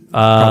it?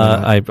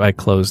 I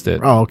closed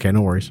it. Oh, okay,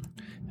 no worries.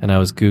 And I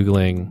was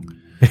Googling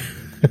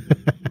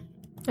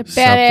a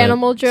bad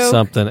animal joke.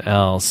 Something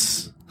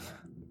else.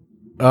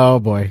 Oh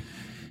boy.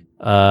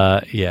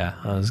 Yeah,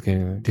 I was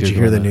going. Did you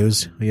hear the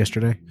news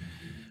yesterday?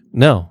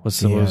 No. What's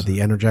the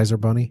Energizer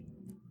Bunny?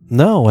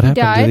 No, what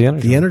happened to the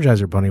Energizer? The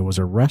Energizer Bunny was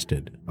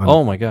arrested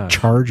on my god,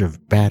 charge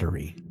of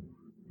battery.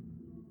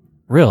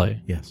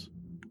 Really? Yes.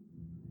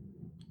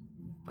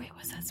 Wait,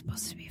 was that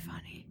supposed to be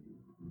funny?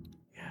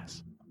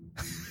 Yes.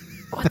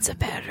 What's a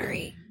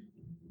battery?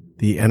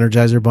 The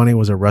Energizer Bunny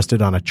was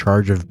arrested on a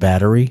charge of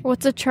battery.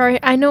 What's a charge?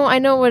 I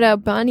know what a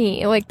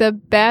bunny, like the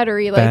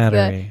battery, like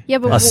battery.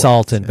 but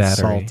assault and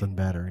battery. Assault and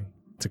battery.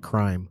 It's a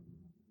crime.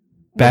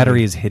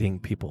 Battery is hitting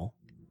people.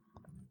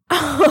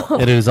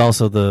 It is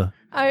also the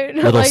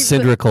little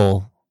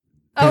cylindrical.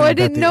 I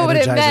didn't know what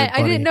it meant.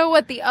 Bunny. I didn't know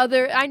what the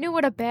other. I knew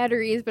what a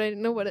battery is, but I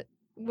didn't know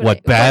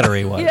what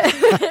battery was.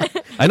 Yeah.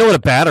 I know what a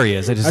battery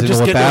is. I just didn't know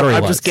what battery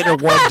was. I'm just getting her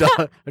warmed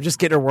up. I'm just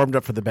getting her warmed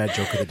up for the bad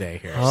joke of the day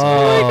here. So.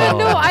 Oh my God,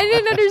 no, I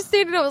didn't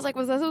understand it. I was like,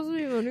 was that supposed to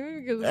be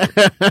funny? Because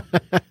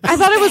I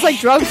thought it was like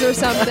drugs or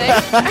something.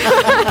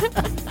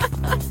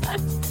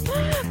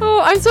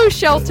 Oh, I'm so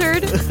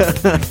sheltered.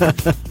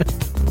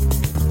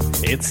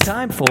 It's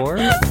time for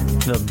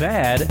the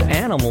bad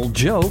animal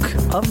joke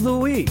of the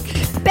week.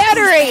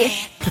 Battery.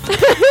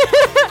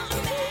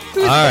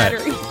 Who's right.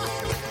 battery?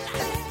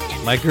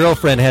 My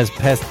girlfriend has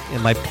pet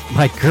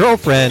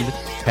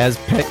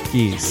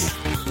geese.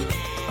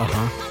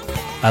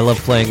 I love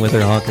playing with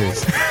her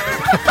honkers.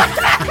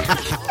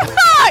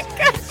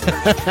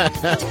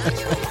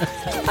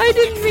 I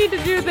didn't mean to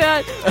do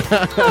that.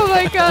 Oh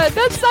my God,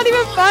 that's not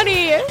even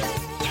funny.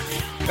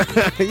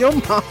 Yo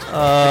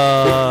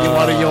mama. You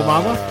want a yo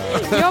mama?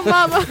 Yo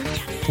mama.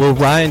 Will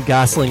Ryan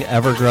Gosling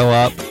ever grow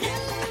up?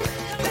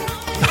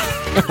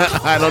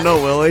 I don't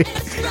know, Willie.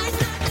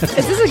 Is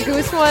this a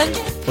goose one?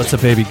 What's a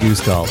baby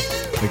goose called?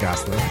 The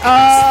Gosling.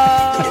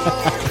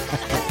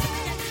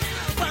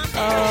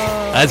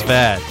 That's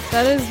bad.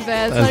 That is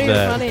bad. It's That's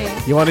not bad. even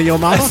funny. You want a yo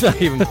mama? That's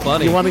not even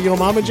funny. You want a yo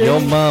mama, Jamie? Yo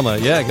mama.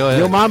 Yeah, go ahead.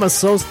 Yo mama's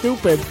so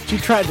stupid. She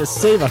tried to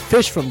save a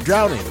fish from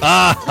drowning.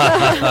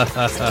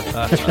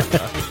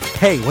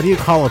 Hey, what do you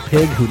call a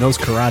pig who knows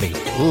karate?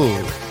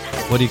 Ooh.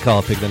 What do you call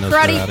a pig that knows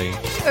karate?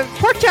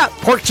 Pork chop.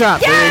 Pork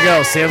chop. Yeah! There you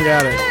go. Sam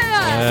got it.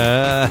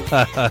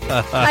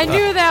 I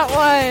knew that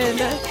one.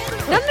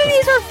 None of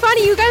these are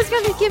funny. You guys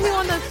got to give me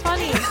one that's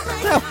funny.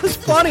 That was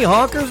funny.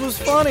 Honkers was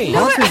funny.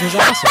 Honkers was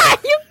awesome.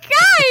 You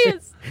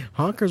guys.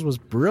 Honkers was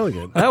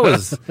brilliant. That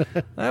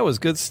was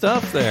good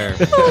stuff there.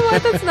 Oh,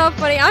 what? That's not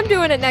funny. I'm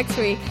doing it next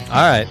week.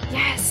 All right.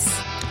 Yes.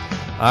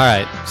 All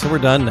right. So we're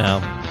done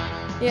now.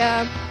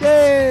 Yeah.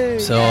 Yay!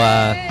 So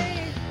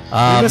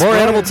We missed more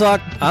Brian. Animal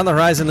Talk on the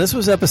horizon. This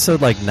was episode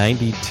like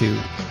 92.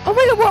 Oh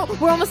my God,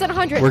 we're almost at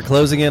 100. We're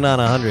closing in on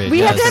 100. We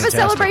have to have a fantastic.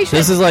 celebration.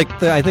 This is like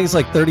I think it's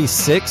like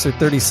 36 or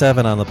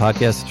 37 on the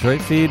Podcast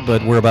Detroit feed,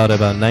 but we're about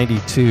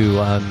 92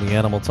 on the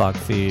Animal Talk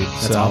feed.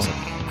 That's awesome.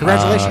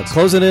 Congratulations.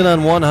 Closing in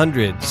on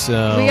 100.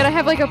 So we gotta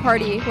have like a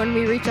party when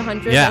we reach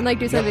 100 Yeah. and like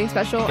do something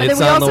special. And It's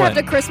then we on the also have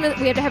way. to Christmas.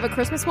 We have to have a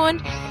Christmas one,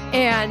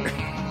 and it's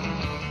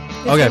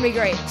Okay. gonna be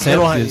great.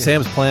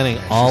 Sam's planning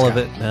all of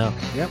got it now.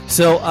 Yep.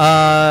 So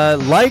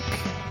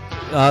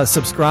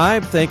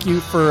subscribe. Thank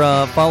you for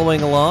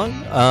following along.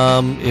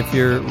 If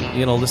you're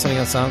listening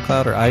on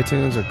SoundCloud or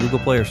iTunes or Google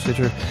Play or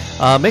Stitcher,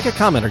 make a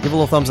comment or give a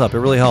little thumbs up. It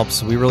really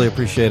helps. We really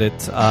appreciate it.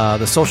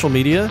 The social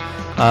media,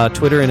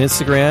 Twitter and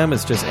Instagram,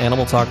 is just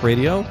Animal Talk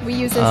Radio. We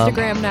use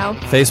Instagram now.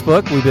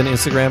 Facebook, we've been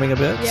Instagramming a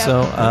bit.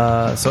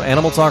 Yep. So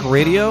Animal Talk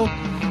Radio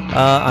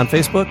on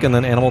Facebook, and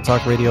then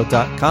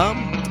animaltalkradio.com,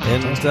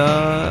 and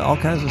all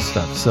kinds of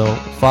stuff. So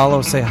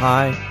follow, say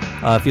hi.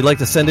 If you'd like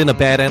to send in a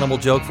bad animal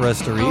joke for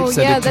us to read, Oh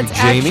send yeah, it to that's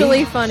Jamie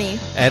actually funny.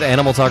 at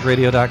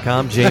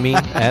animaltalkradio.com, Jamie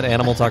at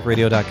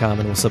animaltalkradio.com,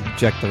 and we'll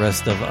subject the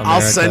rest of America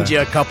I'll send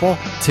you a couple.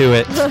 to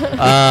it.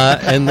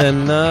 And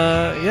then,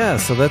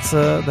 so that's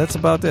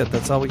about it.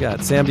 That's all we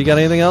got. Sam, do you got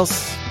anything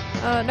else?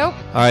 Nope.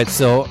 All right,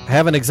 so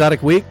have an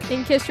exotic week.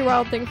 And kiss your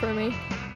wild thing for me.